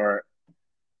way more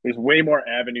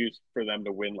avenues for them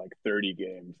to win like 30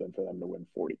 games than for them to win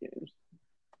 40 games.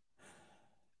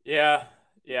 Yeah,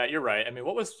 you're right. I mean,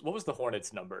 what was the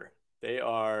Hornets number? They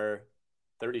are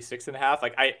 36 and a half.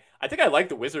 Like I think I like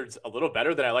the Wizards a little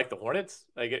better than I like the Hornets.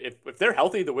 Like if they're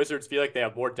healthy, the Wizards feel like they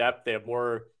have more depth, they have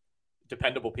more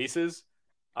dependable pieces.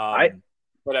 I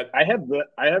have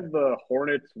the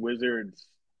Hornets, Wizards,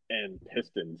 and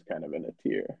Pistons kind of in a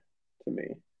tier to me.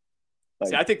 Like,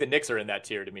 see, I think the Knicks are in that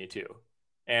tier to me too,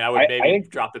 and I would maybe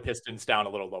drop the Pistons down a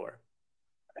little lower.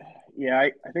 Yeah,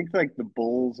 I think like the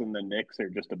Bulls and the Knicks are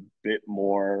just a bit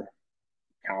more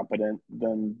competent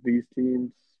than these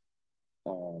teams.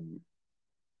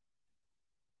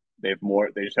 They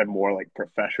just have more like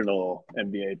professional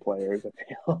NBA players, I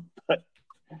feel. But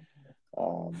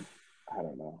I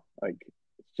don't know. Like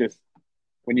it's just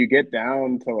when you get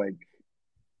down to like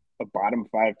a bottom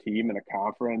 5 team in a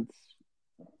conference,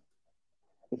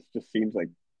 this just seems like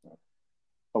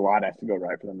a lot has to go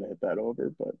right for them to hit that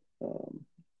over. But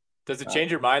does it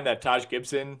change your mind that Taj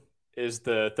Gibson is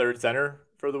the third center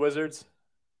for the Wizards?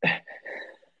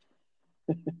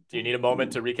 Do you need a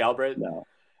moment to recalibrate? No.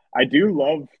 I do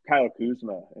love Kyle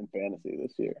Kuzma in fantasy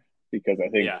this year because I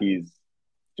think he's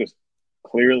just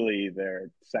clearly their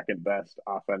second best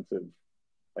offensive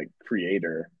like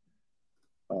creator.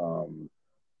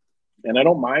 And I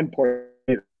don't mind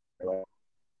Porzingis.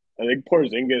 I think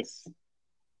Porzingis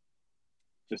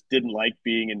just didn't like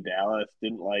being in Dallas,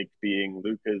 didn't like being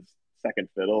Luka's second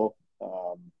fiddle.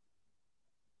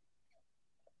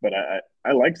 But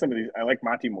I like some of these. I like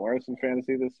Monty Morris in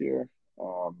fantasy this year.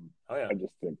 I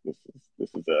just think this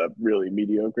is a really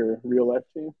mediocre real life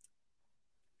team.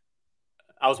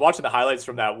 I was watching the highlights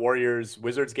from that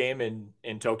Warriors-Wizards game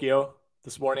in Tokyo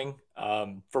this morning.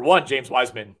 For one, James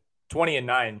Wiseman,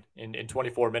 20-9 in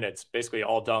 24 minutes, basically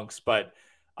all dunks. But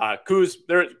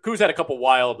Kuz had a couple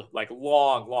wild, like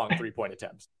long 3-point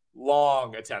attempts.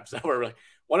 Long attempts that were like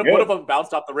one of them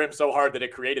bounced off the rim so hard that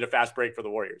it created a fast break for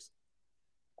the Warriors.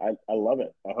 I love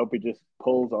it. I hope he just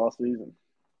pulls all season.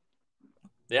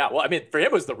 Yeah, well, I mean, for him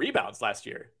it was the rebounds last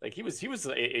year. Like he was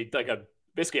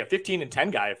basically a 15 and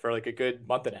 10 guy for like a good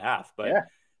month and a half. But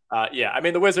I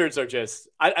mean, the Wizards are just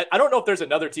I don't know if there's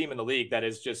another team in the league that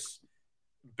is just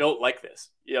built like this.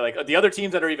 Like the other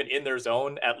teams that are even in their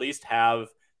zone at least have,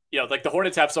 like the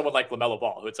Hornets have someone like LaMelo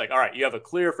Ball, who it's like, all right, you have a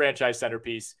clear franchise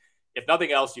centerpiece. If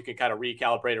nothing else, you can kind of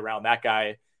recalibrate around that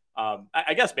guy.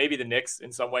 I guess maybe the Knicks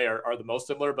in some way are the most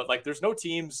similar, but like there's no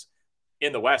teams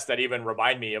in the West that even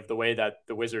remind me of the way that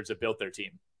the Wizards have built their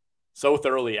team. So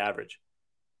thoroughly average.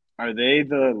 Are they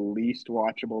the least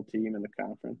watchable team in the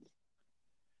conference?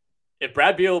 If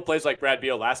Brad Beal plays like Brad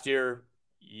Beal last year,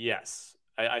 yes.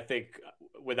 I think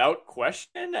without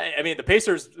question. I mean, the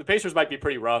Pacers might be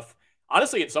pretty rough.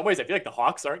 Honestly, in some ways, I feel like the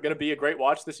Hawks aren't going to be a great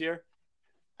watch this year.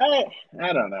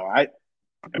 I don't know. I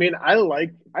mean,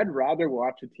 I'd rather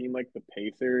watch a team like the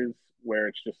Pacers where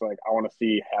it's just like, I want to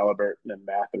see Halliburton and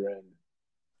Mathurin.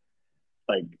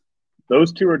 Like,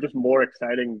 those two are just more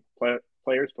exciting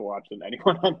players to watch than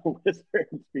anyone on the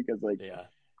Wizards because, like,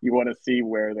 you want to see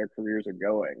where their careers are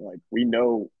going. Like, we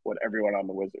know what everyone on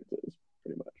the Wizards is,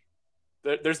 pretty much.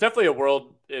 There's definitely a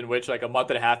world in which, like, a month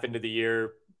and a half into the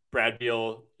year, Brad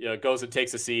Beal, goes and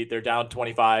takes a seat. They're down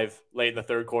 25 late in the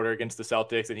third quarter against the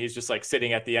Celtics, and he's just like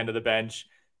sitting at the end of the bench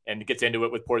and gets into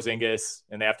it with Porzingis,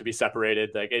 and they have to be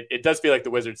separated. Like it does feel like the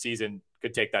Wizards season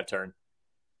could take that turn.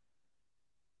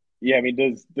 Yeah, I mean,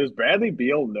 does Bradley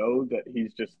Beal know that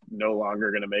he's just no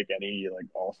longer going to make any like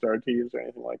all-star teams or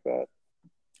anything like that?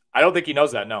 I don't think he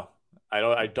knows that. No,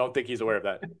 I don't think he's aware of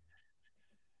that.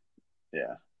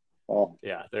 Yeah. Well,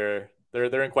 yeah, they're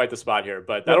in quite the spot here,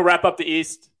 but that'll wrap up the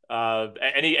East.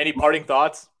 Any parting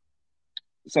thoughts?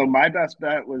 So my best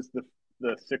bet was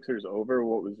the Sixers over.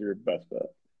 What was your best bet?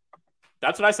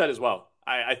 That's what I said as well.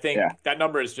 I think that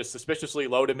number is just suspiciously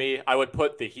low to me. I would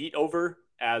put the Heat over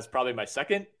as probably my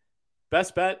second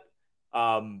best bet.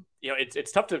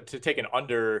 It's tough to take an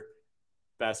under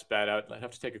best bet. I'd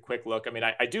have to take a quick look. I mean,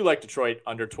 I do like Detroit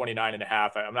under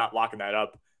 29.5. I'm not locking that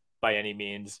up by any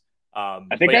means. I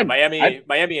think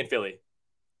Miami and Philly.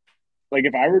 Like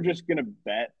if I were just going to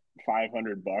bet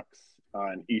 $500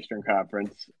 on Eastern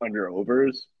Conference under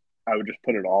overs, I would just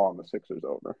put it all on the Sixers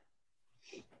over.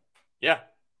 Yeah.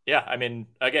 I mean,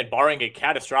 again, barring a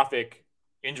catastrophic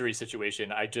injury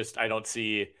situation, I don't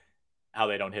see how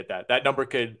they don't hit that. That number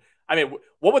could, I mean,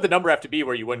 what would the number have to be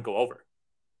where you wouldn't go over?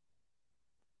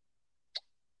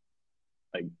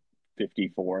 Like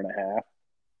 54.5.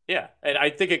 Yeah. And I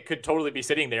think it could totally be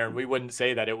sitting there and we wouldn't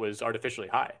say that it was artificially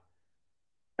high.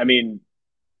 I mean,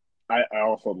 I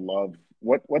also love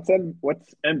what's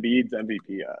Embiid's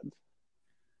MVP odds?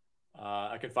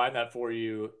 I can find that for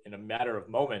you in a matter of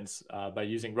moments by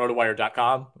using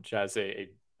rotowire.com, which has a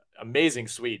amazing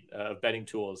suite of betting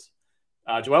tools.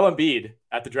 Joel Embiid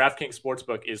at the DraftKings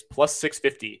Sportsbook is plus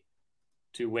 650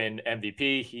 to win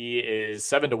MVP. He is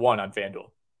 7-1 on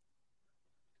FanDuel.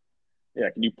 Yeah,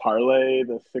 can you parlay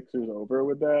the Sixers over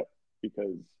with that?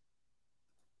 Because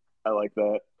I like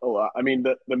that a lot. I mean,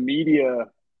 the media,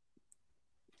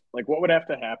 like what would have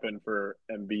to happen for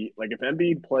Embiid? Like if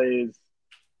Embiid plays,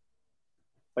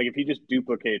 like if he just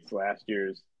duplicates last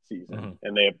year's season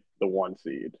and they have the 1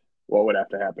 seed, what would have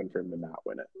to happen for him to not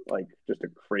win it? Like just a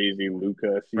crazy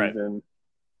Luka season.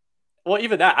 Well,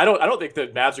 even that, I don't think the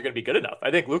Mavs are going to be good enough.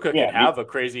 I think Luka can Yeah, have a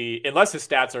crazy, unless his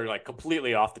stats are like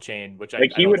completely off the chain, which like I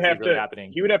don't see really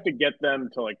happening. he would have to get them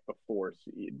to like the 4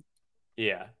 seed.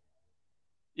 Yeah.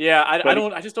 Yeah, But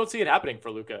I just don't see it happening for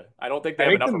Luka. I don't think they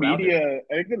I have think enough around him.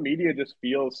 I think the media just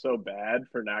feels so bad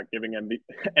for not giving Embiid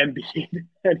any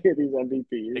of these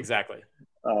MVPs. Exactly.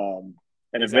 And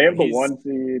if they have the 1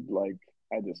 seed, like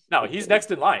no, he's next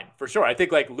in line for sure. I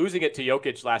think like losing it to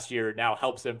Jokic last year now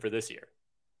helps him for this year.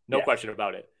 No question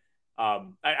about it.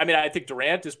 I mean, I think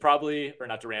Durant is probably, or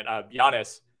not Durant,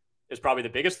 Giannis is probably the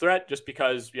biggest threat just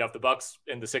because, if the Bucks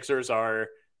and the Sixers are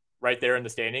right there in the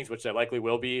standings, which they likely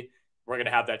will be, we're going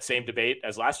to have that same debate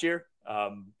as last year,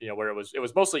 where it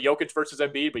was mostly Jokic versus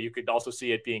Embiid, but you could also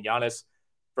see it being Giannis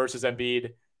versus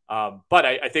Embiid. But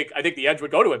I think the edge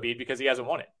would go to Embiid because he hasn't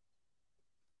won it.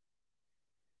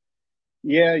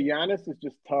 Yeah, Giannis is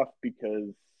just tough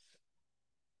because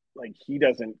like he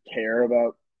doesn't care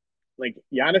about like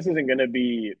Giannis isn't going to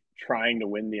be trying to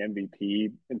win the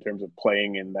MVP in terms of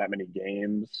playing in that many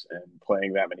games and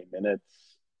playing that many minutes,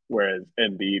 whereas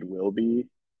Embiid will be.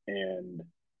 And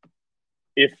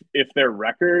if their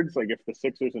records, like if the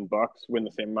Sixers and Bucks win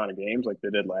the same amount of games like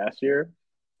they did last year,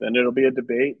 then it'll be a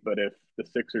debate. But if the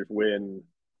Sixers win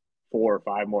 4 or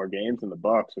 5 more games than the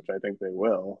Bucks, which I think they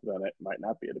will, then it might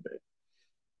not be a debate.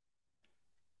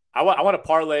 I want to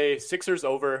parlay Sixers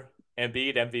over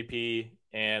Embiid MVP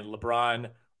and LeBron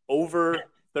over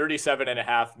 37 and a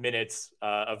half minutes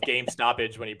of game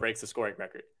stoppage when he breaks the scoring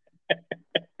record.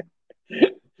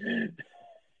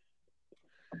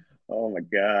 Oh my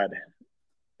God.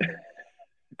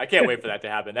 I can't wait for that to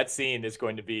happen. That scene is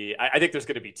going to be, I think there's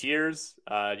going to be tears.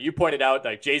 You pointed out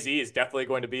like Jay-Z is definitely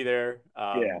going to be there.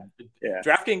 Yeah.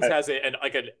 DraftKings has an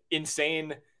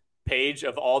insane page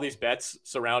of all these bets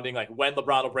surrounding like when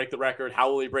LeBron will break the record,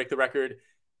 how will he break the record.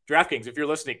 DraftKings, if you're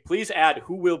listening, please add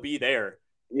who will be there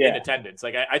in attendance.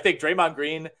 Like I think Draymond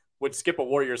Green would skip a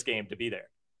Warriors game to be there.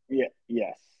 Yeah,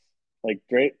 yes. Like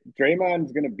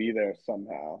Draymond's gonna be there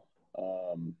somehow.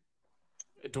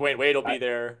 Dwayne Wade will be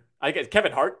there. I guess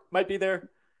Kevin Hart might be there.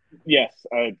 Yes,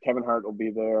 Kevin Hart will be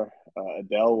there.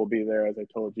 Adele will be there, as I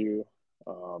told you.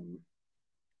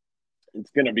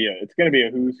 It's gonna be a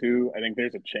who's who. I think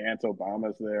there's a chance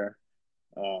Obama's there.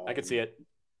 I could see it.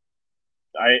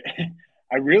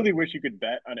 I really wish you could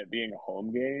bet on it being a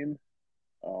home game.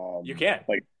 You can.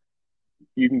 Like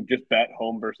you can just bet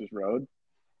home versus road.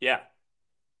 Yeah.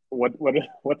 What's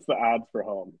the odds for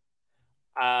home?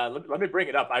 Let me bring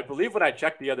it up. I believe when I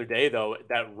checked the other day, though,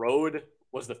 that road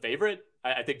was the favorite.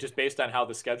 I think just based on how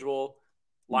the schedule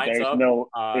lines up.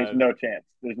 There's no chance.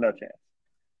 There's no chance.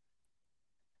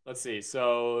 Let's see.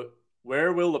 So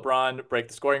where will LeBron break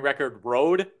the scoring record?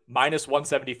 Road minus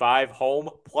 175, home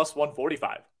plus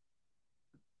 145.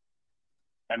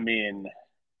 I mean,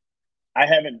 I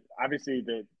haven't. Obviously,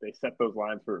 they set those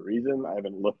lines for a reason. I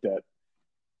haven't looked at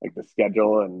like the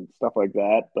schedule and stuff like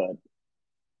that, but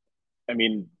I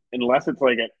mean, unless it's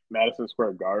like at Madison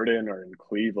Square Garden or in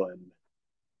Cleveland,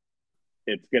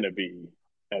 it's going to be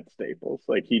at Staples.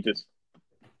 Like he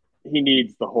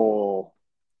needs the whole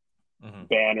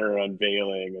banner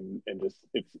unveiling and just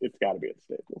it's got to be at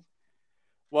Staples.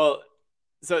 Well,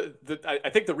 so I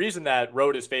think the reason that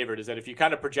road is favored is that if you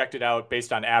kind of project it out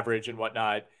based on average and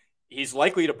whatnot, he's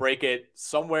likely to break it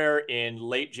somewhere in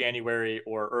late January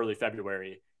or early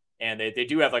February. And they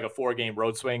do have like a 4-game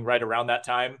road swing right around that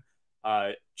time.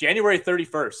 January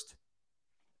 31st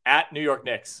at New York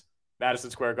Knicks,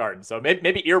 Madison Square Garden. So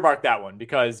maybe earmark that one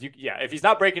because if he's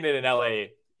not breaking it in LA,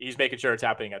 he's making sure it's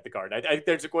happening at the Garden. I think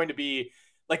there's going to be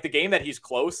like the game that he's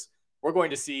close. We're going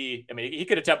to see, I mean, he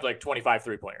could attempt like 25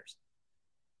 3-pointers.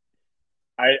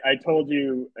 I told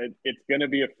you it's going to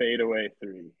be a fadeaway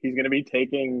 3. He's going to be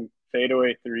taking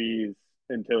fadeaway 3s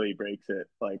until he breaks it.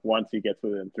 Like once he gets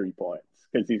within 3 points,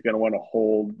 because he's going to want to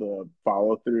hold the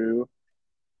follow through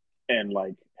and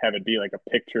like have it be like a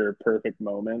picture perfect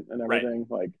moment and everything.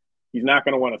 Right. Like he's not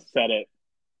going to want to set it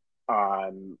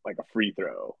on like a free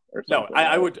throw or something. No,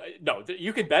 I would no.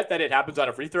 You can bet that it happens on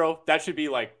a free throw. That should be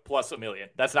like plus $1 million.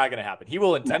 That's not going to happen. He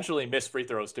will intentionally miss free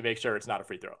throws to make sure it's not a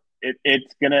free throw.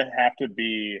 It's going to have to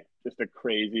be just a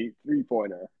crazy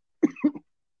 3-pointer.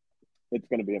 It's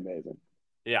going to be amazing.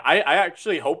 Yeah, I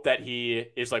actually hope that he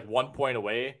is like 1 point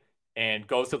away and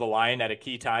goes to the line at a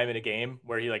key time in a game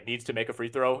where he like needs to make a free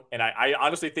throw. And I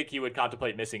honestly think he would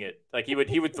contemplate missing it. Like he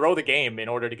would throw the game in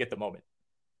order to get the moment.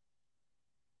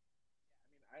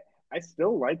 I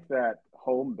still like that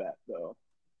home bet though,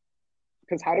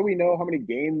 because how do we know how many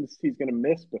games he's going to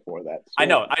miss before that? I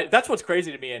know that's what's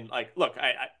crazy to me. And like, look,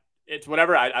 it's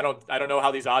whatever. I don't know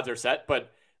how these odds are set, but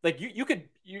like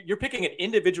you're picking an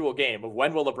individual game of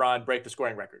when will LeBron break the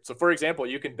scoring record. So for example,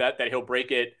 you can bet that he'll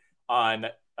break it on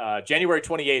January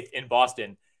 28th in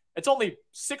Boston. It's only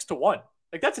 6-1.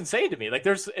 Like, that's insane to me. Like,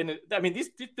 this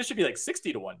should be like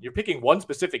 60-1. You're picking one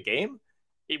specific game.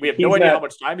 We have no idea how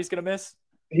much time he's going to miss.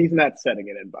 He's not setting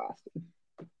it in Boston.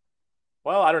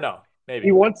 Well, I don't know. Maybe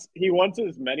he wants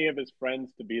as many of his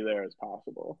friends to be there as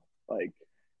possible. Like,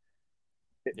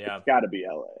 it's got to be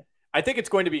LA. I think it's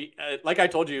going to be, like I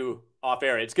told you off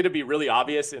air, it's going to be really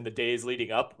obvious in the days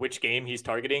leading up which game he's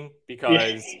targeting,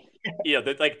 because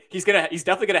he's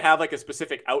definitely going to have like a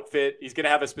specific outfit. He's going to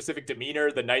have a specific demeanor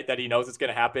the night that he knows it's going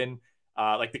to happen.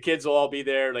 Like, the kids will all be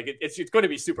there. Like, it's going to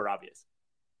be super obvious.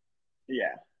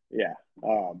 Yeah.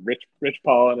 Rich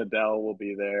Paul and Adele will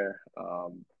be there.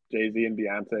 Jay-Z and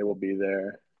Beyonce will be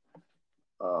there.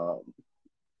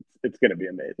 It's going to be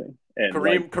amazing. And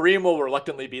Kareem will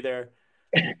reluctantly be there.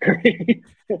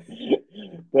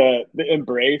 The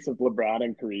embrace of LeBron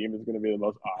and Kareem is going to be the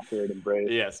most awkward embrace.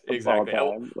 Yes, exactly.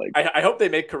 I hope they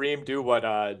make Kareem do what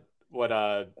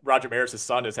Roger Maris'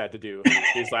 son has had to do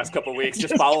these last couple of weeks.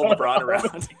 Just follow LeBron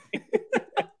around.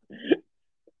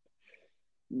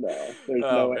 No, there's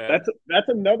no way. That's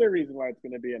another reason why it's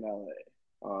going to be in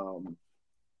LA.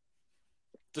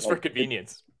 Just for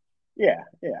convenience. Yeah.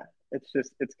 It's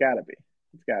got to be.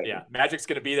 Yeah, Magic's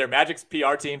going to be there. Magic's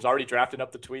PR team's already drafting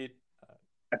up the tweet.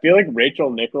 I feel like Rachel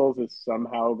Nichols is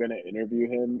somehow going to interview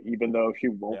him, even though she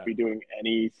won't be doing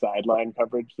any sideline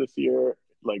coverage this year.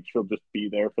 Like, she'll just be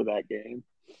there for that game.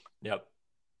 Yep.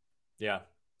 Yeah.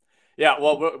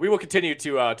 Well, we will continue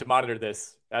to monitor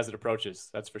this as it approaches.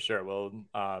 That's for sure.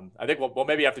 I think we'll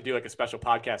maybe have to do like a special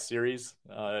podcast series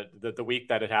the week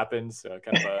that it happens,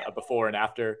 kind of a before and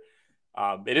after.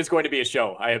 It is going to be a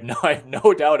show. I have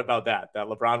no doubt about that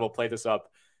LeBron will play this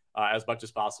up as much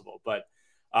as possible. But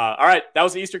all right, that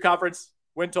was the Eastern Conference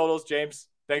win totals. James,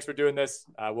 thanks for doing this.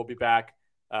 We'll be back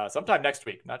sometime next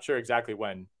week. Not sure exactly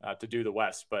when to do the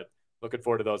West, but looking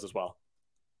forward to those as well.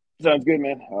 Sounds good,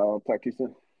 man. I'll talk to you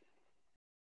soon.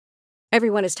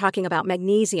 Everyone is talking about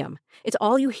magnesium. It's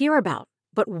all you hear about.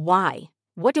 But why?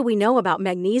 What do we know about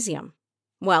magnesium?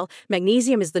 Well,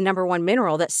 magnesium is the number one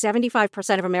mineral that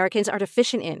 75% of Americans are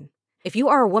deficient in. If you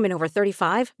are a woman over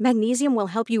 35, magnesium will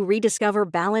help you rediscover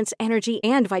balance, energy,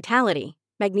 and vitality.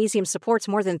 Magnesium supports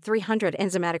more than 300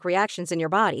 enzymatic reactions in your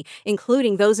body,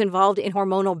 including those involved in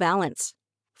hormonal balance.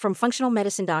 From functional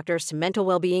medicine doctors to mental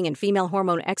well-being and female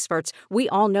hormone experts, we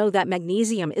all know that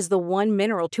magnesium is the one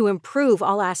mineral to improve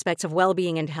all aspects of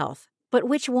well-being and health. But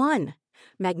which one?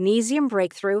 Magnesium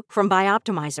Breakthrough from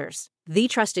Bioptimizers, the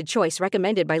trusted choice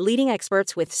recommended by leading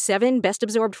experts with 7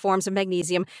 best-absorbed forms of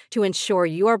magnesium to ensure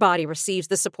your body receives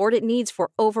the support it needs for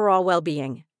overall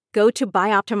well-being. Go to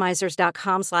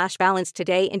bioptimizers.com/balance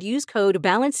today and use code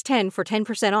BALANCE10 for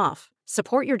 10% off.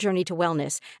 Support your journey to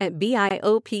wellness at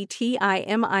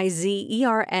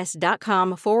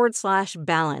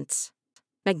bioptimizers.com/balance.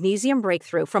 Magnesium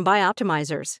Breakthrough from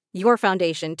Bioptimizers, your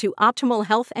foundation to optimal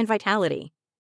health and vitality.